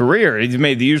in his career. He's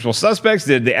made The Usual Suspects,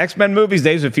 did the X-Men movies,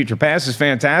 Days of Future Past is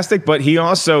fantastic, but he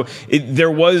also, there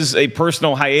was a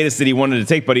personal hiatus that he wanted to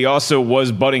take, but he also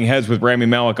was butting heads with Rami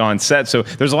Malek on set. So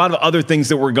there's a lot of other things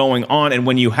that were going on, and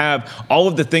when you have all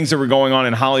of the things that were going on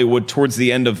in Hollywood towards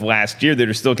the end of last year that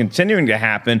are still continuing to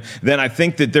happen, then I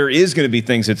think that there is going to be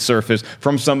things that surface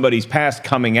from somebody's past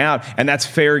coming out, and that's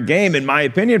fair game, in my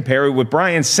opinion, Perry. With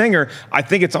Bryan Singer, I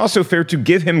think it's also fair to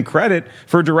give him credit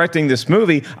for directing this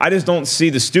movie. I just don't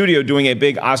see the studio doing a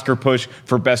big Oscar push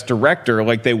for Best Director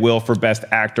like they will for Best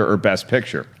Actor or Best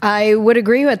Picture. I would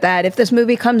agree with that. If this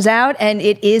movie comes out and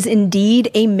it is indeed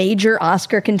a major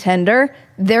Oscar contender,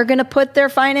 they're going to put their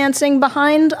financing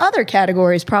behind other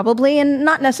categories probably, and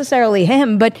not necessarily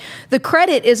him, but the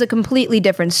credit is a completely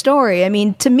different story. I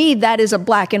mean, to me, that is a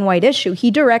black and white issue.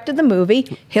 He directed the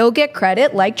movie. He'll get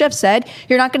credit. Like Jeff said,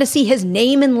 you're not going to see his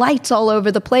name in lights all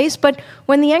over the place, but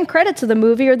when the end credits of the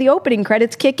movie or the opening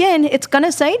credits kick in, it's going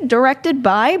to say directed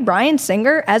by Bryan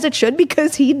Singer, as it should,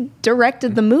 because he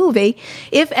directed the movie.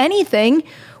 If anything,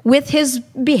 with his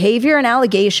behavior and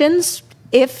allegations,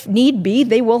 if need be,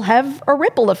 they will have a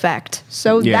ripple effect.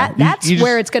 So that's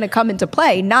where it's going to come into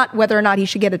play, not whether or not he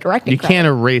should get a directing credit. You can't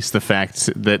erase the fact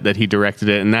that he directed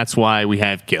it, and that's why we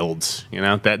have guilds.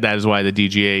 That is why the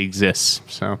DGA exists.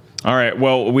 So. All right.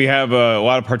 Well, we have a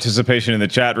lot of participation in the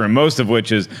chat room, most of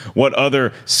which is what other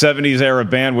 70s era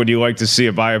band would you like to see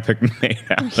a biopic made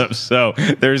out of? So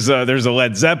there's a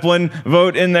Led Zeppelin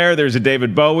vote in there. There's a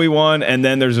David Bowie one, and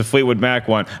then there's a Fleetwood Mac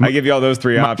one. I give you all those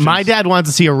three options. My dad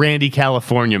wants to see a Randy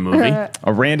California movie.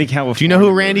 A Randy California. Do you know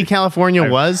who Randy California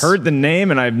was? I've heard the name,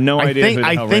 and I have no idea who the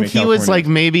hell I think he was like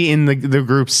maybe in the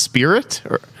group Spirit,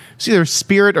 or it's either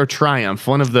Spirit or Triumph,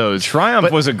 one of those.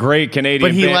 Triumph was a great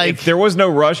Canadian band. If there was no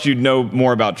Rush, you'd know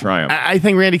more about Triumph. I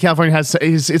think Randy California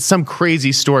it's some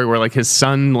crazy story where like his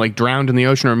son like drowned in the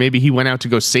ocean, or maybe he went out to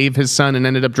go save his son and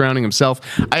ended up drowning himself.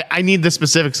 I need the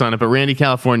specifics on it, but Randy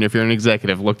California, if you're an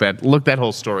executive, look that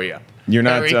whole story up. You're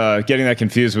not getting that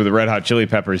confused with the Red Hot Chili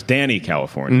Peppers, Danny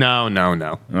California.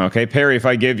 No. Okay, Perry, if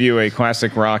I give you a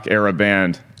classic rock era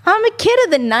band. I'm a kid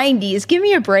of the 90s. Give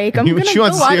me a break. I'm going to go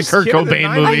watch a Kurt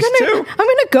Cobain movie. I'm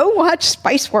going to go watch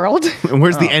Spice World. And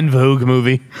where's the En Vogue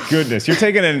movie? Goodness, you're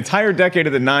taking an entire decade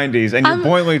of the 90s and you're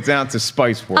boiling it down to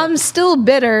Spice World. I'm still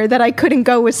bitter that I couldn't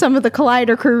go with some of the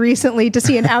Collider crew recently to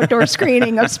see an outdoor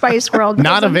screening of Spice World.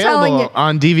 Not available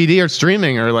on DVD or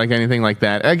streaming or like anything like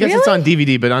that. I guess it's on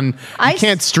DVD, but you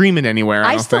can't stream it anywhere.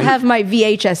 I still have my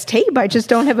VHS tape. I just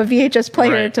don't have a VHS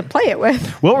player to play it with.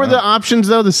 What were the options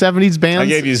though? The 70s bands? I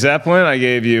gave you Zeppelin. I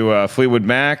gave you Fleetwood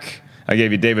Mac. I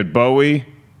gave you David Bowie.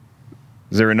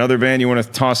 Is there another band you want to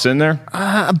toss in there?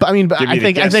 I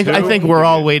think we're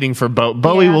all waiting for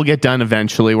Bowie. Will get done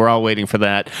eventually. We're all waiting for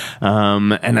that.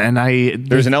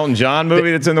 There's an Elton John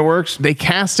movie that's in the works. They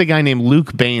cast a guy named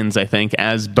Luke Baines, I think,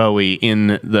 as Bowie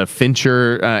in the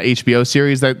Fincher HBO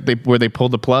series where they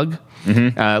pulled the plug.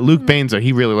 Mm-hmm. Luke Baines,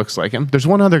 he really looks like him. There's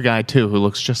one other guy too who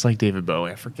looks just like David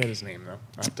Bowie. I forget his name though.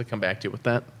 I'll have to come back to you with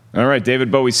that. All right, David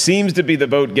Bowie seems to be the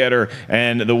vote getter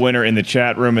and the winner in the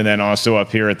chat room, and then also up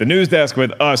here at the news desk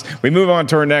with us. We move on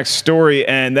to our next story,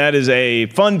 and that is a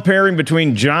fun pairing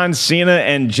between John Cena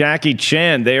and Jackie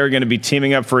Chan. They are going to be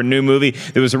teaming up for a new movie.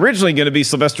 It was originally going to be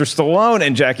Sylvester Stallone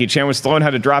and Jackie Chan. When Stallone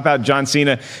had to drop out, John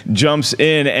Cena jumps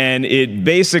in, and it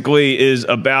basically is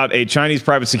about a Chinese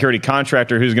private security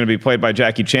contractor who's going to be played played by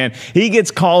Jackie Chan. He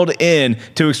gets called in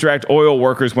to extract oil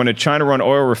workers when a China-run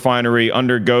oil refinery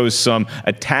undergoes some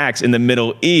attacks in the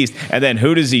Middle East. And then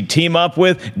who does he team up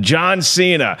with? John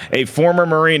Cena, a former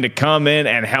Marine, to come in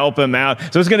and help him out.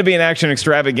 So it's going to be an action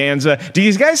extravaganza. Do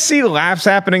you guys see laughs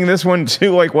happening in this one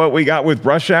too, like what we got with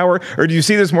Rush Hour? Or do you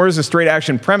see this more as a straight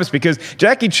action premise? Because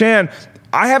Jackie Chan,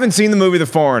 I haven't seen the movie The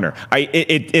Foreigner.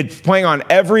 It's playing on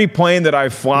every plane that I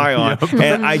fly on,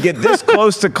 and I get this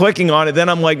close to clicking on it, then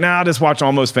I'm like, nah, I'll just watch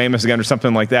Almost Famous again or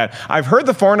something like that. I've heard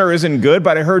The Foreigner isn't good,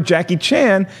 but I heard Jackie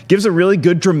Chan gives a really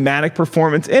good dramatic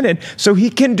performance in it, so he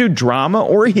can do drama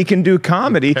or he can do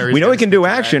comedy. We know he can do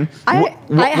action.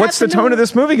 What's the tone of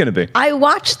this movie going to be? I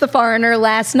watched The Foreigner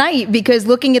last night because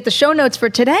looking at the show notes for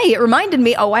today, it reminded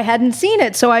me, I hadn't seen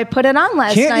it, so I put it on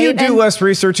last night. Can't you do less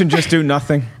research and just do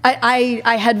nothing?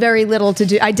 I had very little to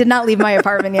do. I did not leave my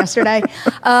apartment yesterday.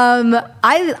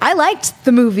 I liked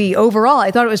the movie overall. I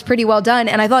thought it was pretty well done,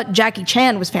 and I thought Jackie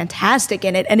Chan was fantastic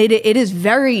in it. And it is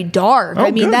very dark. Oh,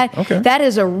 I mean, good. that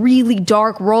is a really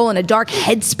dark role and a dark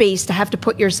headspace to have to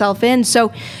put yourself in.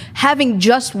 So, having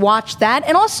just watched that,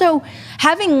 and also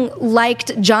having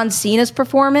liked John Cena's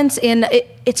performance in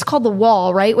it's called The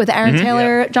Wall, right, with Aaron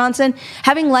Taylor Johnson.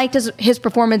 Having liked his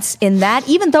performance in that,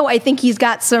 even though I think he's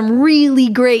got some really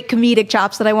great comedic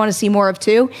chops that I want to see more of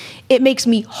too, it makes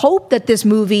me hope that this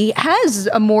movie has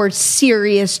a more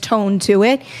serious tone to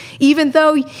it. Even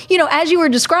though, as you were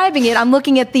describing it, I'm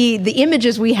looking at the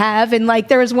images we have, and like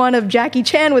there was one of Jackie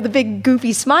Chan with a big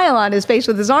goofy smile on his face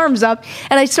with his arms up,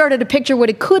 and I started to picture what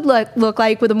it could look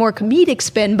like with a more comedic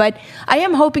spin. But I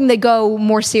am hoping they go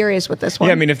more serious with this one.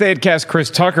 Yeah, I mean, if they had cast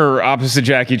Chris Tucker opposite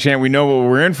Jackie Chan, we know what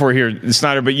we're in for here,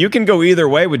 Sneider, but you can go either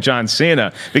way with John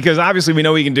Cena, because obviously we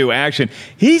know he can do action.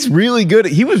 He's really good.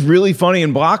 He was really funny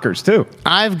in Blockers, too.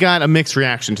 I've got a mixed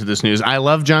reaction to this news. I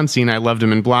love John Cena. I loved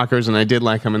him in Blockers, and I did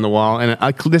like him in The Wall. And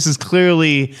this is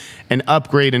clearly an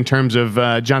upgrade in terms of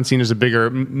John Cena's a bigger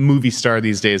movie star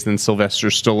these days than Sylvester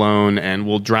Stallone, and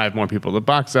will drive more people to the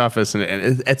box office,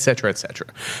 and et cetera, et cetera.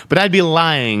 But I'd be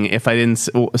lying if I didn't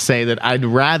say that I'd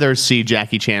rather see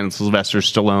Jackie Chan and Sylvester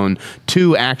Stallone,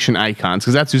 two action icons,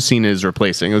 because that's who Cena is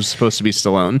replacing. It was supposed to be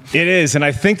Stallone. It is, and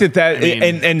I think and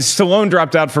Stallone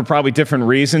dropped out for probably different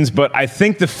reasons, but I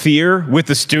think the fear with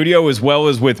the studio as well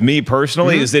as with me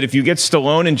personally is that if you get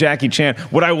Stallone and Jackie Chan,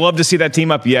 would I love to see that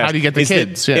team up? Yes. How do you get the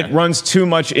kids? It runs too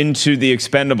much into the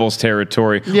Expendables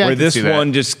territory, where this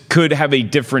one just could have a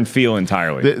different feel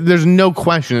entirely. There's no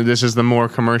question that this is the more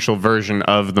commercial version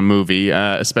of the movie,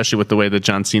 especially with the way that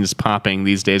John Cena's popping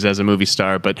these days as a movie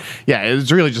star. But yeah,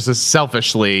 it's really just a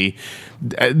selfishly.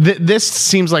 This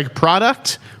seems like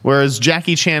product, whereas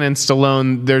Jackie Chan and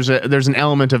Stallone, there's an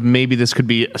element of maybe this could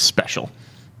be a special.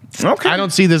 Okay. I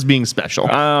don't see this being special.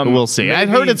 We'll see. I've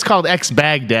heard it's called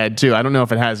Ex-Baghdad, too. I don't know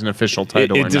if it has an official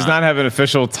title or not. It does not have an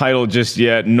official title just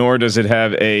yet, nor does it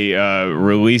have a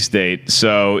release date.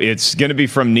 So it's going to be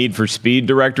from Need for Speed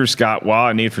director Scott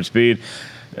Waugh, Need for Speed.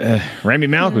 Rami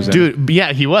Malek was in it. Dude,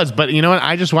 yeah, he was. But you know what?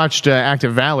 I just watched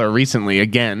Active Valor recently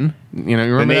again. You know,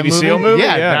 you remember the Navy that movie? SEAL movie?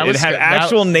 Yeah, it had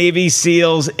actual Navy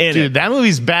SEAls in it. Dude, that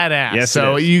movie's badass. Yes,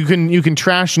 so you can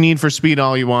trash Need for Speed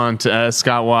all you want.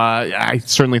 Scott Waugh, I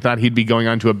certainly thought he'd be going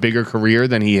on to a bigger career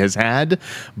than he has had,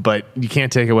 but you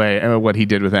can't take away what he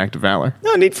did with Active Valor.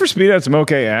 No, Need for Speed had some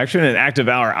okay action, and Active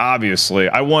Valor, obviously.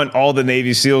 I want all the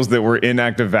Navy SEAls that were in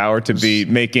Active Valor to be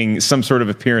making some sort of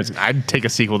appearance. I'd take a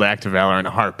sequel to Active Valor in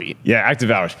a heartbeat. Yeah, Active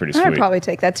Valor's pretty sweet. I'd probably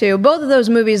take that too. Both of those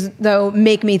movies, though,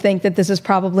 make me think that this is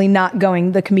probably not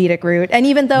going the comedic route. And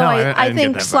even though I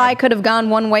think Sly could have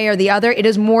gone one way or the other, it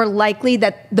is more likely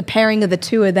that the pairing of the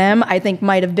two of them, I think,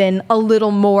 might have been a little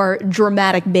more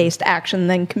dramatic-based action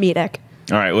than comedic.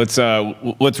 All right,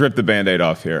 let's rip the Band-Aid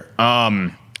off here.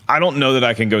 I don't know that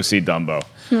I can go see Dumbo.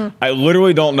 I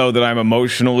literally don't know that I'm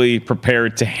emotionally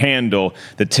prepared to handle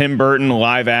the Tim Burton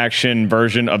live-action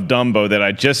version of Dumbo that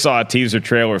I just saw a teaser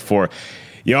trailer for.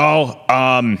 Y'all,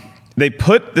 they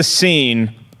put the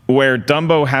scene where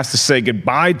Dumbo has to say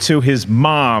goodbye to his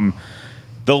mom,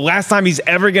 the last time he's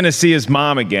ever going to see his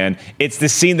mom again. It's the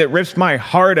scene that rips my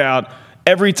heart out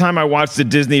every time I watch the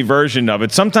Disney version of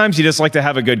it. Sometimes you just like to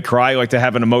have a good cry, like to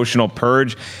have an emotional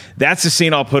purge. That's the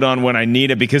scene I'll put on when I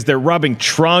need it, because they're rubbing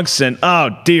trunks and,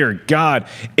 oh, dear God,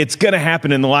 it's going to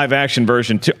happen in the live-action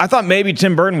version, too. I thought maybe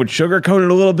Tim Burton would sugarcoat it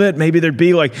a little bit. Maybe there'd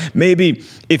be maybe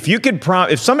if you could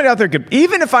if somebody out there could,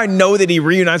 even if I know that he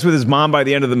reunites with his mom by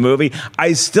the end of the movie,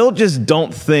 I still just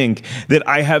don't think that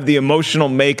I have the emotional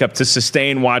makeup to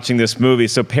sustain watching this movie.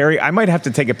 So, Perri, I might have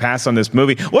to take a pass on this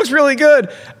movie. Looks really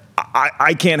good.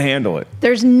 I can't handle it.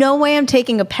 There's no way I'm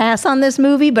taking a pass on this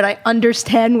movie, but I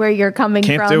understand where you're coming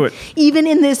from. Can't do it. Even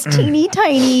in this teeny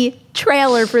tiny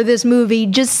trailer for this movie,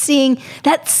 just seeing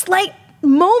that slight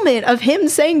moment of him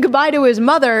saying goodbye to his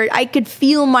mother, I could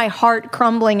feel my heart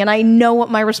crumbling, and I know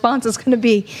what my response is going to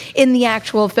be in the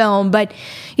actual film. But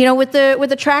you know, with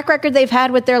the track record they've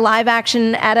had with their live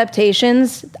action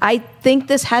adaptations, I think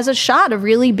this has a shot of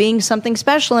really being something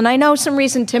special. And I know some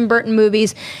recent Tim Burton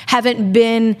movies haven't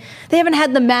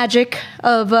had the magic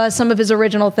of some of his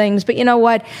original things, but you know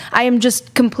what? I am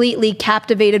just completely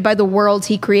captivated by the worlds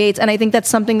he creates, and I think that's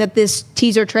something that this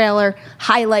teaser trailer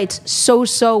highlights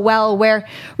so well, where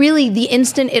really the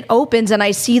instant it opens and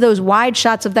I see those wide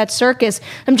shots of that circus,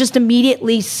 I'm just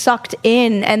immediately sucked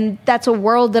in, and that's a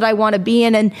world that I want to be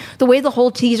in. And the way the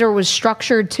whole teaser was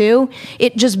structured too,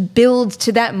 it just builds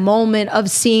to that moment of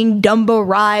seeing Dumbo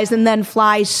rise and then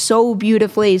fly so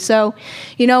beautifully. So,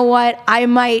 you know what? I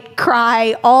might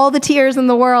cry all the tears in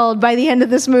the world by the end of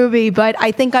this movie, but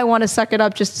I think I want to suck it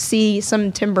up just to see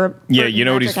some Timber. Yeah, you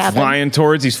know what he's flying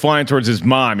towards? He's flying towards his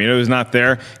mom. You know who's not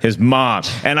there? His mom.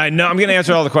 And I know I'm going to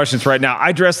answer all the questions right now.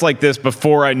 I dressed like this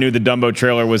before I knew the Dumbo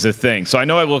trailer was a thing. So I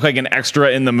know I look like an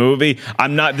extra in the movie.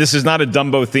 This is not a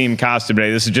Dumbo themed costume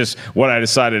today. This is just what I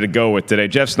decided to go with today.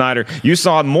 Jeff Sneider, you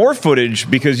saw more footage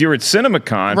because you were at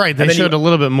CinemaCon. Right, they showed a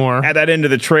little bit more. At that end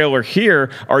of the trailer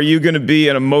here, are you going to be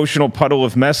an emotional puddle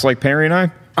of mess like Perri and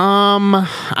I?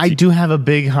 I do have a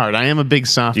big heart. I am a big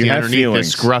softie underneath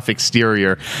this gruff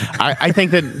exterior. I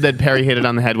think that Perri hit it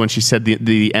on the head when she said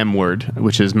the M word,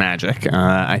 which is magic.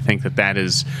 I think that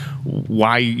is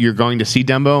why you're going to see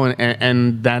Dumbo,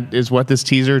 and that is what this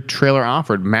teaser trailer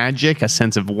offered. Magic, a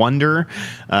sense of wonder.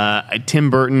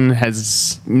 Tim Burton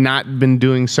has not been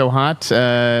doing so hot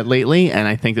lately, and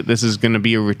I think that this is going to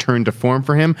be a return to form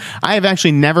for him. I have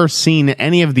actually never seen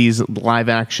any of these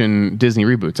live-action Disney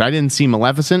reboots. I didn't see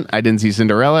Maleficent, I didn't see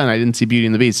Cinderella, and I didn't see Beauty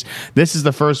and the Beast. This is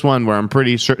the first one where I'm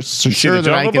pretty sure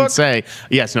that I can say,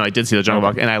 yes, no, I did see The Jungle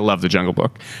Book, and I love The Jungle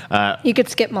Book. You could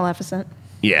skip Maleficent.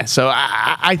 Yeah, so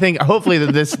I think hopefully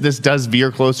that this does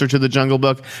veer closer to The Jungle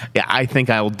Book. Yeah, I think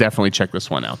I will definitely check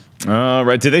this one out. All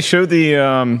right. Did they show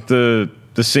the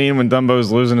scene when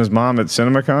Dumbo's losing his mom at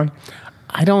CinemaCon?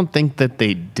 I don't think that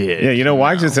they did. Yeah, you know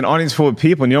why? Because it's an audience full of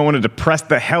people, and you don't want to depress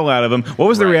the hell out of them. What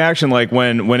was the reaction like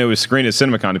when it was screened at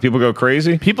CinemaCon? Did people go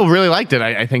crazy? People really liked it.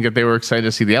 I think that they were excited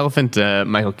to see the elephant.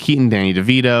 Michael Keaton, Danny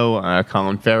DeVito,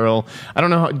 Colin Farrell. I don't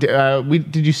know.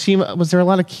 Did you see? Was there a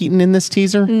lot of Keaton in this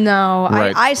teaser? No,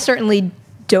 right. I certainly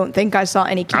don't think I saw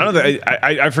any Keaton.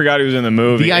 I forgot he was in the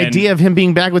movie. The idea of him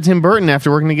being back with Tim Burton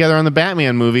after working together on the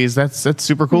Batman movies, that's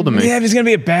super cool to me. Yeah, if he's gonna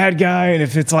be a bad guy, and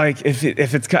if it's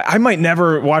I might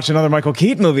never watch another Michael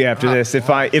Keaton movie after this.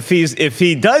 If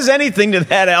he does anything to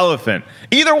that elephant,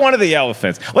 either one of the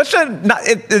elephants.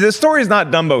 The story is not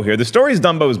Dumbo here. The story is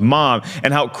Dumbo's mom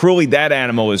and how cruelly that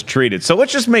animal is treated. So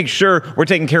let's just make sure we're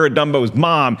taking care of Dumbo's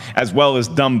mom as well as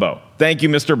Dumbo. Thank you,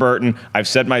 Mr. Burton. I've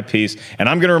said my piece, and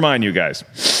I'm going to remind you guys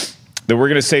that we're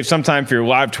going to save some time for your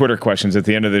live Twitter questions at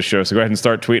the end of this show. So go ahead and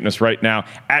start tweeting us right now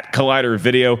at Collider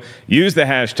Video. Use the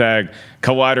hashtag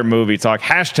Collider Movie Talk,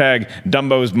 hashtag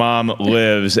Dumbo's Mom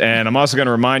Lives. And I'm also going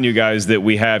to remind you guys that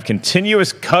we have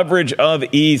continuous coverage of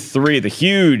E3, the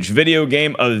huge video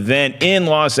game event in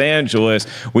Los Angeles.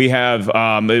 We have,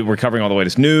 we're covering all the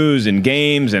latest news and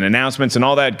games and announcements and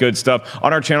all that good stuff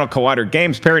on our channel, Collider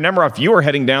Games. Perri Nemiorff, you are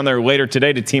heading down there later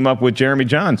today to team up with Jeremy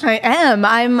Johns. I am.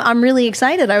 I'm really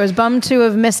excited. I was bummed to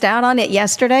have missed out on it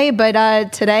yesterday,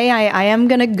 but today I am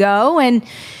going to go, and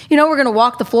you know, we're going to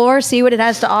walk the floor, see what it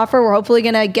has to offer. We're hopefully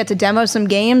going to get to demo some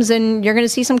games, and you're going to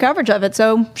see some coverage of it.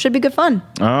 So should be good fun.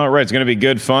 All right. It's going to be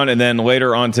good fun. And then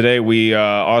later on today, we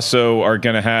also are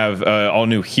going to have all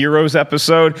new Heroes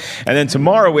episode. And then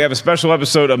tomorrow, we have a special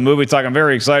episode of Movie Talk. I'm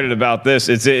very excited about this.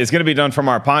 It's going to be done from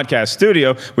our podcast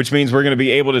studio, which means we're going to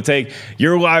be able to take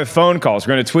your live phone calls.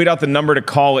 We're going to tweet out the number to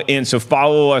call in. So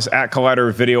follow us at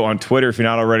Collider Video on Twitter. If you're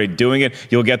not already doing it,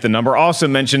 you'll get the number. Also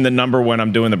mention the number when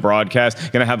I'm doing the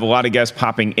broadcast. Going to have a lot of guests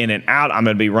popping in and out. I'm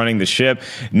going to be running the ship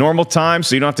normal time,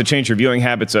 so you don't have to change your viewing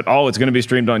habits at all. It's going to be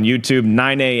streamed on YouTube,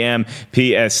 9 a.m.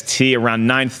 PST. Around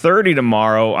 9:30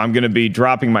 tomorrow, I'm going to be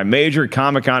dropping my major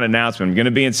Comic-Con announcement. I'm going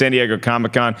to be in San Diego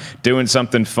Comic-Con doing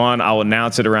something fun. I'll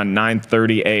announce it around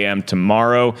 9:30 a.m.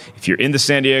 tomorrow. If you're in the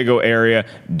San Diego area,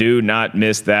 do not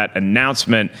miss that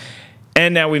announcement.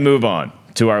 And now we move on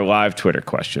to our live Twitter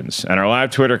questions. And our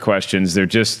live Twitter questions,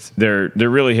 they're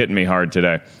really hitting me hard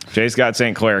today. J. Scott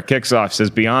St. Clair kicks off, says,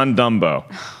 Beyond Dumbo.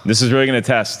 This is really going to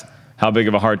test how big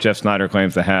of a heart Jeff Sneider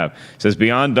claims to have. Says,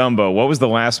 Beyond Dumbo, what was the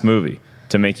last movie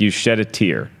to make you shed a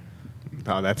tear?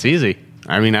 Oh, that's easy.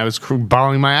 I mean, I was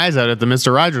bawling my eyes out at the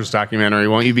Mr. Rogers documentary,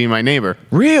 Won't You Be My Neighbor?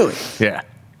 Really? Yeah.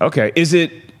 Okay.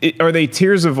 Are they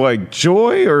tears of like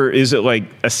joy, or is it like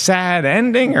a sad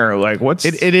ending, or like what's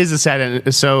It is a sad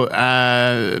end. So,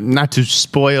 not to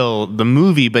spoil the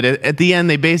movie, but at the end,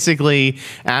 they basically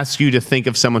ask you to think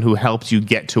of someone who helped you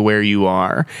get to where you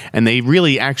are. And they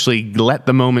really actually let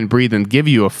the moment breathe and give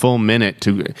you a full minute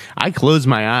to. I closed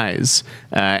my eyes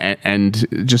and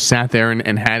just sat there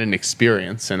and had an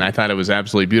experience. And I thought it was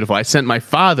absolutely beautiful. I sent my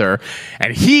father,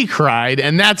 and he cried.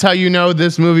 And that's how you know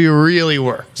this movie really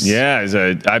works. Yeah,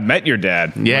 I've met your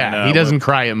dad. Yeah, he doesn't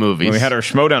cry at movies. When we had our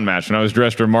Schmodown match, and I was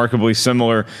dressed remarkably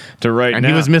similar to right now. And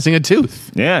he was missing a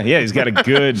tooth. Yeah, he's got a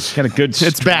good,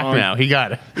 It's back now. He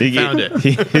got it. He found it.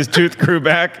 His tooth grew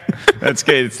back. That's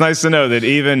good. It's nice to know that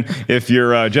even if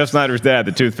you're Jeff Sneider's dad,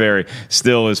 the Tooth Fairy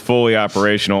still is fully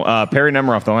operational. Perri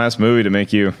Nemiorff, the last movie to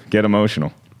make you get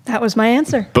emotional. That was my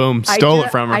answer. Boom. Stole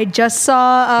it from her. I just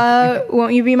saw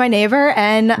Won't You Be My Neighbor,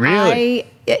 and Really?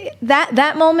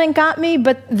 that moment got me,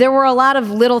 but there were a lot of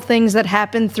little things that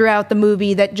happened throughout the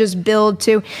movie that just build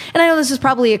to, and I know this is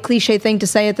probably a cliche thing to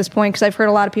say at this point because I've heard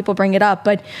a lot of people bring it up,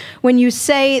 but when you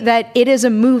say that it is a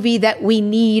movie that we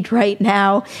need right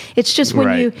now, it's just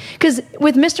when because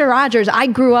with Mr. Rogers, I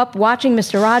grew up watching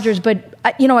Mr. Rogers, but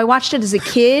I watched it as a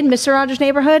kid, Mr. Rogers'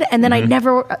 Neighborhood, and then I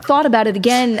never thought about it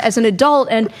again as an adult.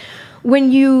 And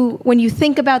when you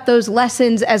think about those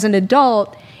lessons as an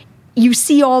adult, you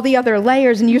see all the other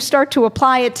layers and you start to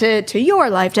apply it to your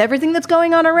life, to everything that's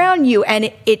going on around you.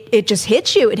 And it just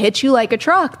hits you. It hits you like a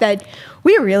truck that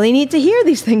we really need to hear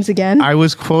these things again. I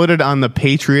was quoted on the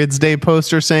Patriots Day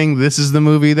poster saying, this is the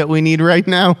movie that we need right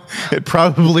now. It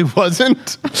probably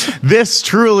wasn't. This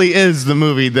truly is the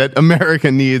movie that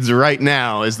America needs right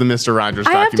now, is the Mr. Rogers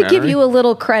documentary. I have to give you a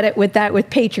little credit with that, with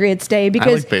Patriots Day,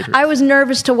 because I was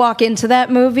nervous to walk into that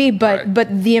movie, but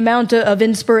the amount of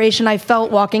inspiration I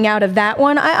felt walking out of that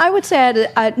one, I would say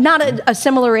I had not a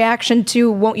similar reaction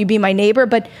to Won't You Be My Neighbor,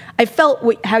 but I felt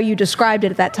how you described it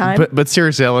at that time. But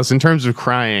seriously, Ellis, in terms of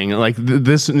crying, like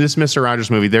this Mr. Rogers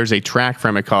movie, there's a track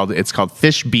from it called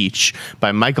Fish Beach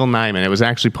by Michael Nyman. It was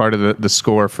actually part of the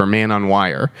score for Man on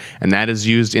Wire, and that is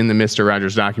used in the Mr.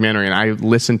 Rogers documentary. And I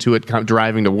listened to it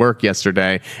driving to work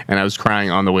yesterday, and I was crying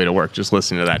on the way to work just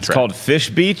listening to that track. It's called Fish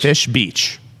Beach? Fish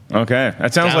Beach. Okay,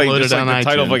 that sounds like just like the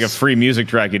title of like a free music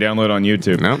track you download on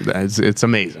YouTube. No, it's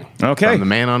amazing. Okay, from the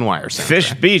Man on Wire soundtrack.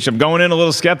 Fish Beach. I'm going in a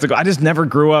little skeptical. I just never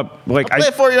grew up like. I'll play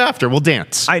it for you after. We'll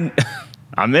dance.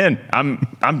 I'm in.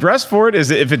 I'm dressed for it.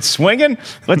 If it's swinging,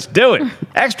 let's do it.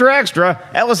 Extra, extra.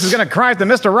 Ellis is gonna cry at the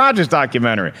Mr. Rogers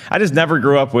documentary. I just never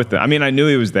grew up with it. I mean, I knew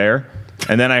he was there.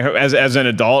 And then I heard, as an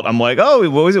adult, I'm like, oh,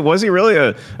 was he really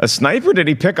a sniper? Did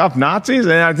he pick off Nazis?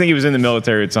 And I think he was in the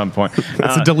military at some point.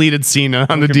 That's a deleted scene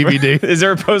on the DVD. Is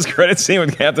there a post-credit scene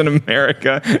with Captain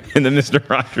America in the Mr.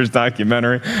 Rogers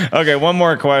documentary? Okay, one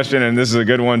more question, and this is a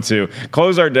good one too.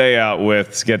 Close our day out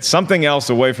with, get something else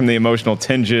away from the emotional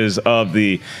tinges of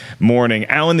the morning.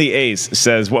 Alan the Ace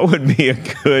says, what would be a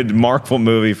good Marvel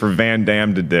movie for Van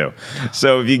Damme to do?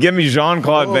 So if you give me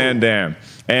Jean-Claude Van Damme,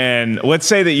 and let's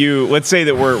say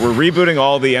that we're rebooting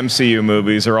all the MCU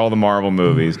movies or all the Marvel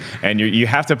movies, and you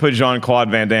have to put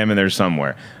Jean-Claude Van Damme in there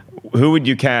somewhere. Who would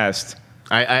you cast?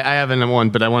 I haven't one,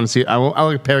 but I want to see. I'll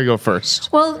let Perri go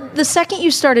first. Well, the second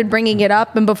you started bringing it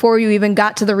up, and before you even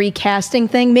got to the recasting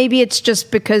thing, maybe it's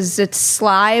just because it's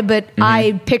Sly, but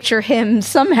I picture him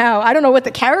somehow. I don't know what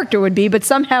the character would be, but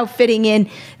somehow fitting in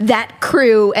that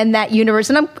crew and that universe.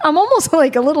 And I'm almost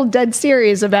like a little dead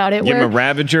serious about it. Give him a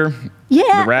Ravager.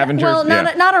 Yeah, the Ravengers? Well,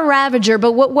 not a Ravager,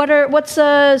 but what's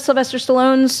Sylvester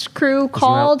Stallone's crew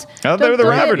called? Oh, they're the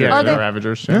Ravagers. Yeah, they're the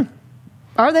Ravagers. Yeah.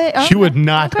 Are they? You would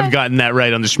not have gotten that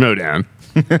right on the Schmodown.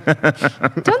 Don't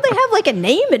they have like a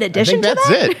name in addition to that?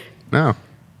 That's it. No.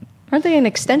 Aren't they an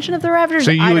extension of the Ravagers?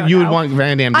 So you would want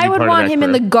Van Damme to be part of that I would want him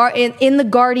crew. in the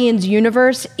Guardians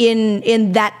universe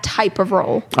in that type of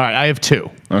role. All right, I have two.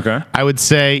 Okay. I would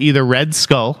say either Red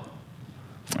Skull.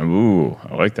 Ooh,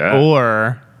 I like that.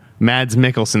 Or Mads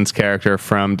Mikkelsen's character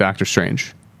from Doctor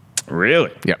Strange.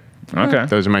 Really? Yep. Okay.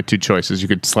 Those are my two choices. You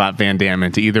could slap Van Damme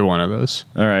into either one of those.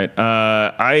 All right.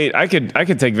 I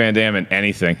could take Van Damme in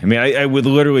anything. I mean, I would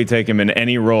literally take him in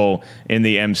any role in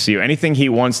the MCU. Anything he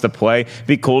wants to play. It'd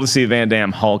be cool to see Van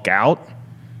Damme Hulk out.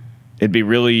 It'd be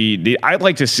really... I'd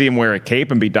like to see him wear a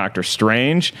cape and be Doctor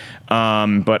Strange.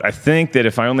 But I think that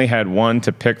if I only had one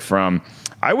to pick from,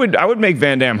 I would make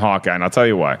Van Damme Hawkeye, and I'll tell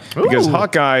you why. Because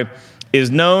Hawkeye is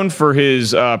known for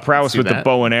his prowess with the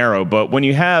bow and arrow, but when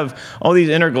you have all these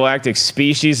intergalactic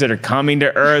species that are coming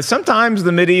to Earth, sometimes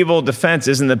the medieval defense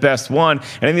isn't the best one,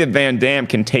 and I think that Van Damme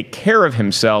can take care of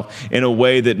himself in a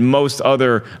way that most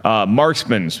other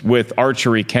marksmen with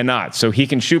archery cannot. So he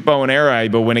can shoot bow and arrow,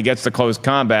 but when it gets to close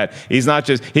combat, he's not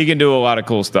just, he can do a lot of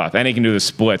cool stuff, and he can do the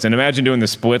splits. And imagine doing the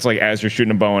splits like as you're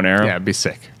shooting a bow and arrow. Yeah, it'd be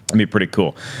sick. That'd be pretty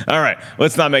cool. All right,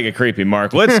 let's not make it creepy,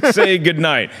 Mark. Let's say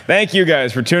goodnight. Thank you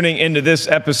guys for tuning into this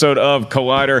episode of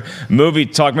Collider Movie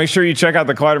Talk. Make sure you check out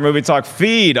the Collider Movie Talk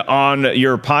feed on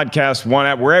your Podcast One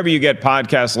app. Wherever you get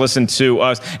podcasts, listen to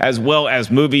us, as well as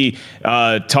Movie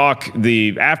Talk,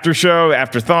 the after show,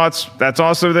 Afterthoughts. That's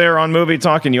also there on Movie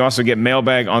Talk, and you also get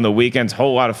Mailbag on the weekends.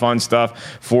 Whole lot of fun stuff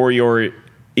for your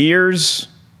ears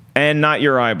and not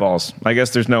your eyeballs. I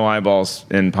guess there's no eyeballs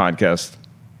in podcasting.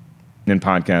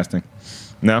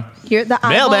 No? You're the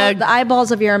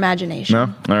eyeballs of your imagination.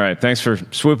 No? All right. Thanks for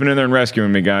swooping in there and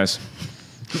rescuing me, guys.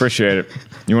 Appreciate it.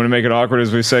 You want to make it awkward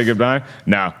as we say goodbye?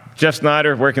 No. Jeff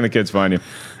Sneider, where can the kids find you?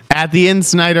 At the Inn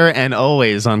Sneider and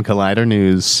always on Collider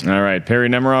News. All right. Perri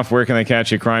Nemiorff, where can they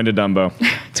catch you crying to Dumbo?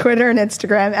 Twitter and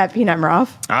Instagram at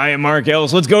PNemiorff. I am Mark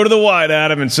Ellis. Let's go to the wide,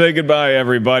 Adam, and say goodbye,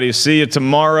 everybody. See you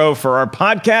tomorrow for our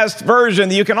podcast version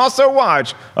that you can also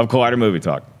watch of Collider Movie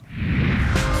Talk.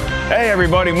 Hey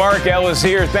everybody, Mark Ellis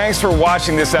here. Thanks for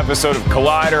watching this episode of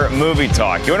Collider Movie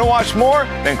Talk. You want to watch more?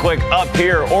 Then click up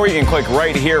here, or you can click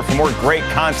right here for more great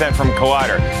content from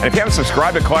Collider. And if you haven't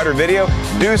subscribed to Collider Video,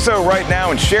 do so right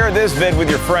now and share this vid with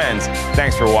your friends.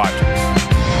 Thanks for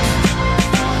watching.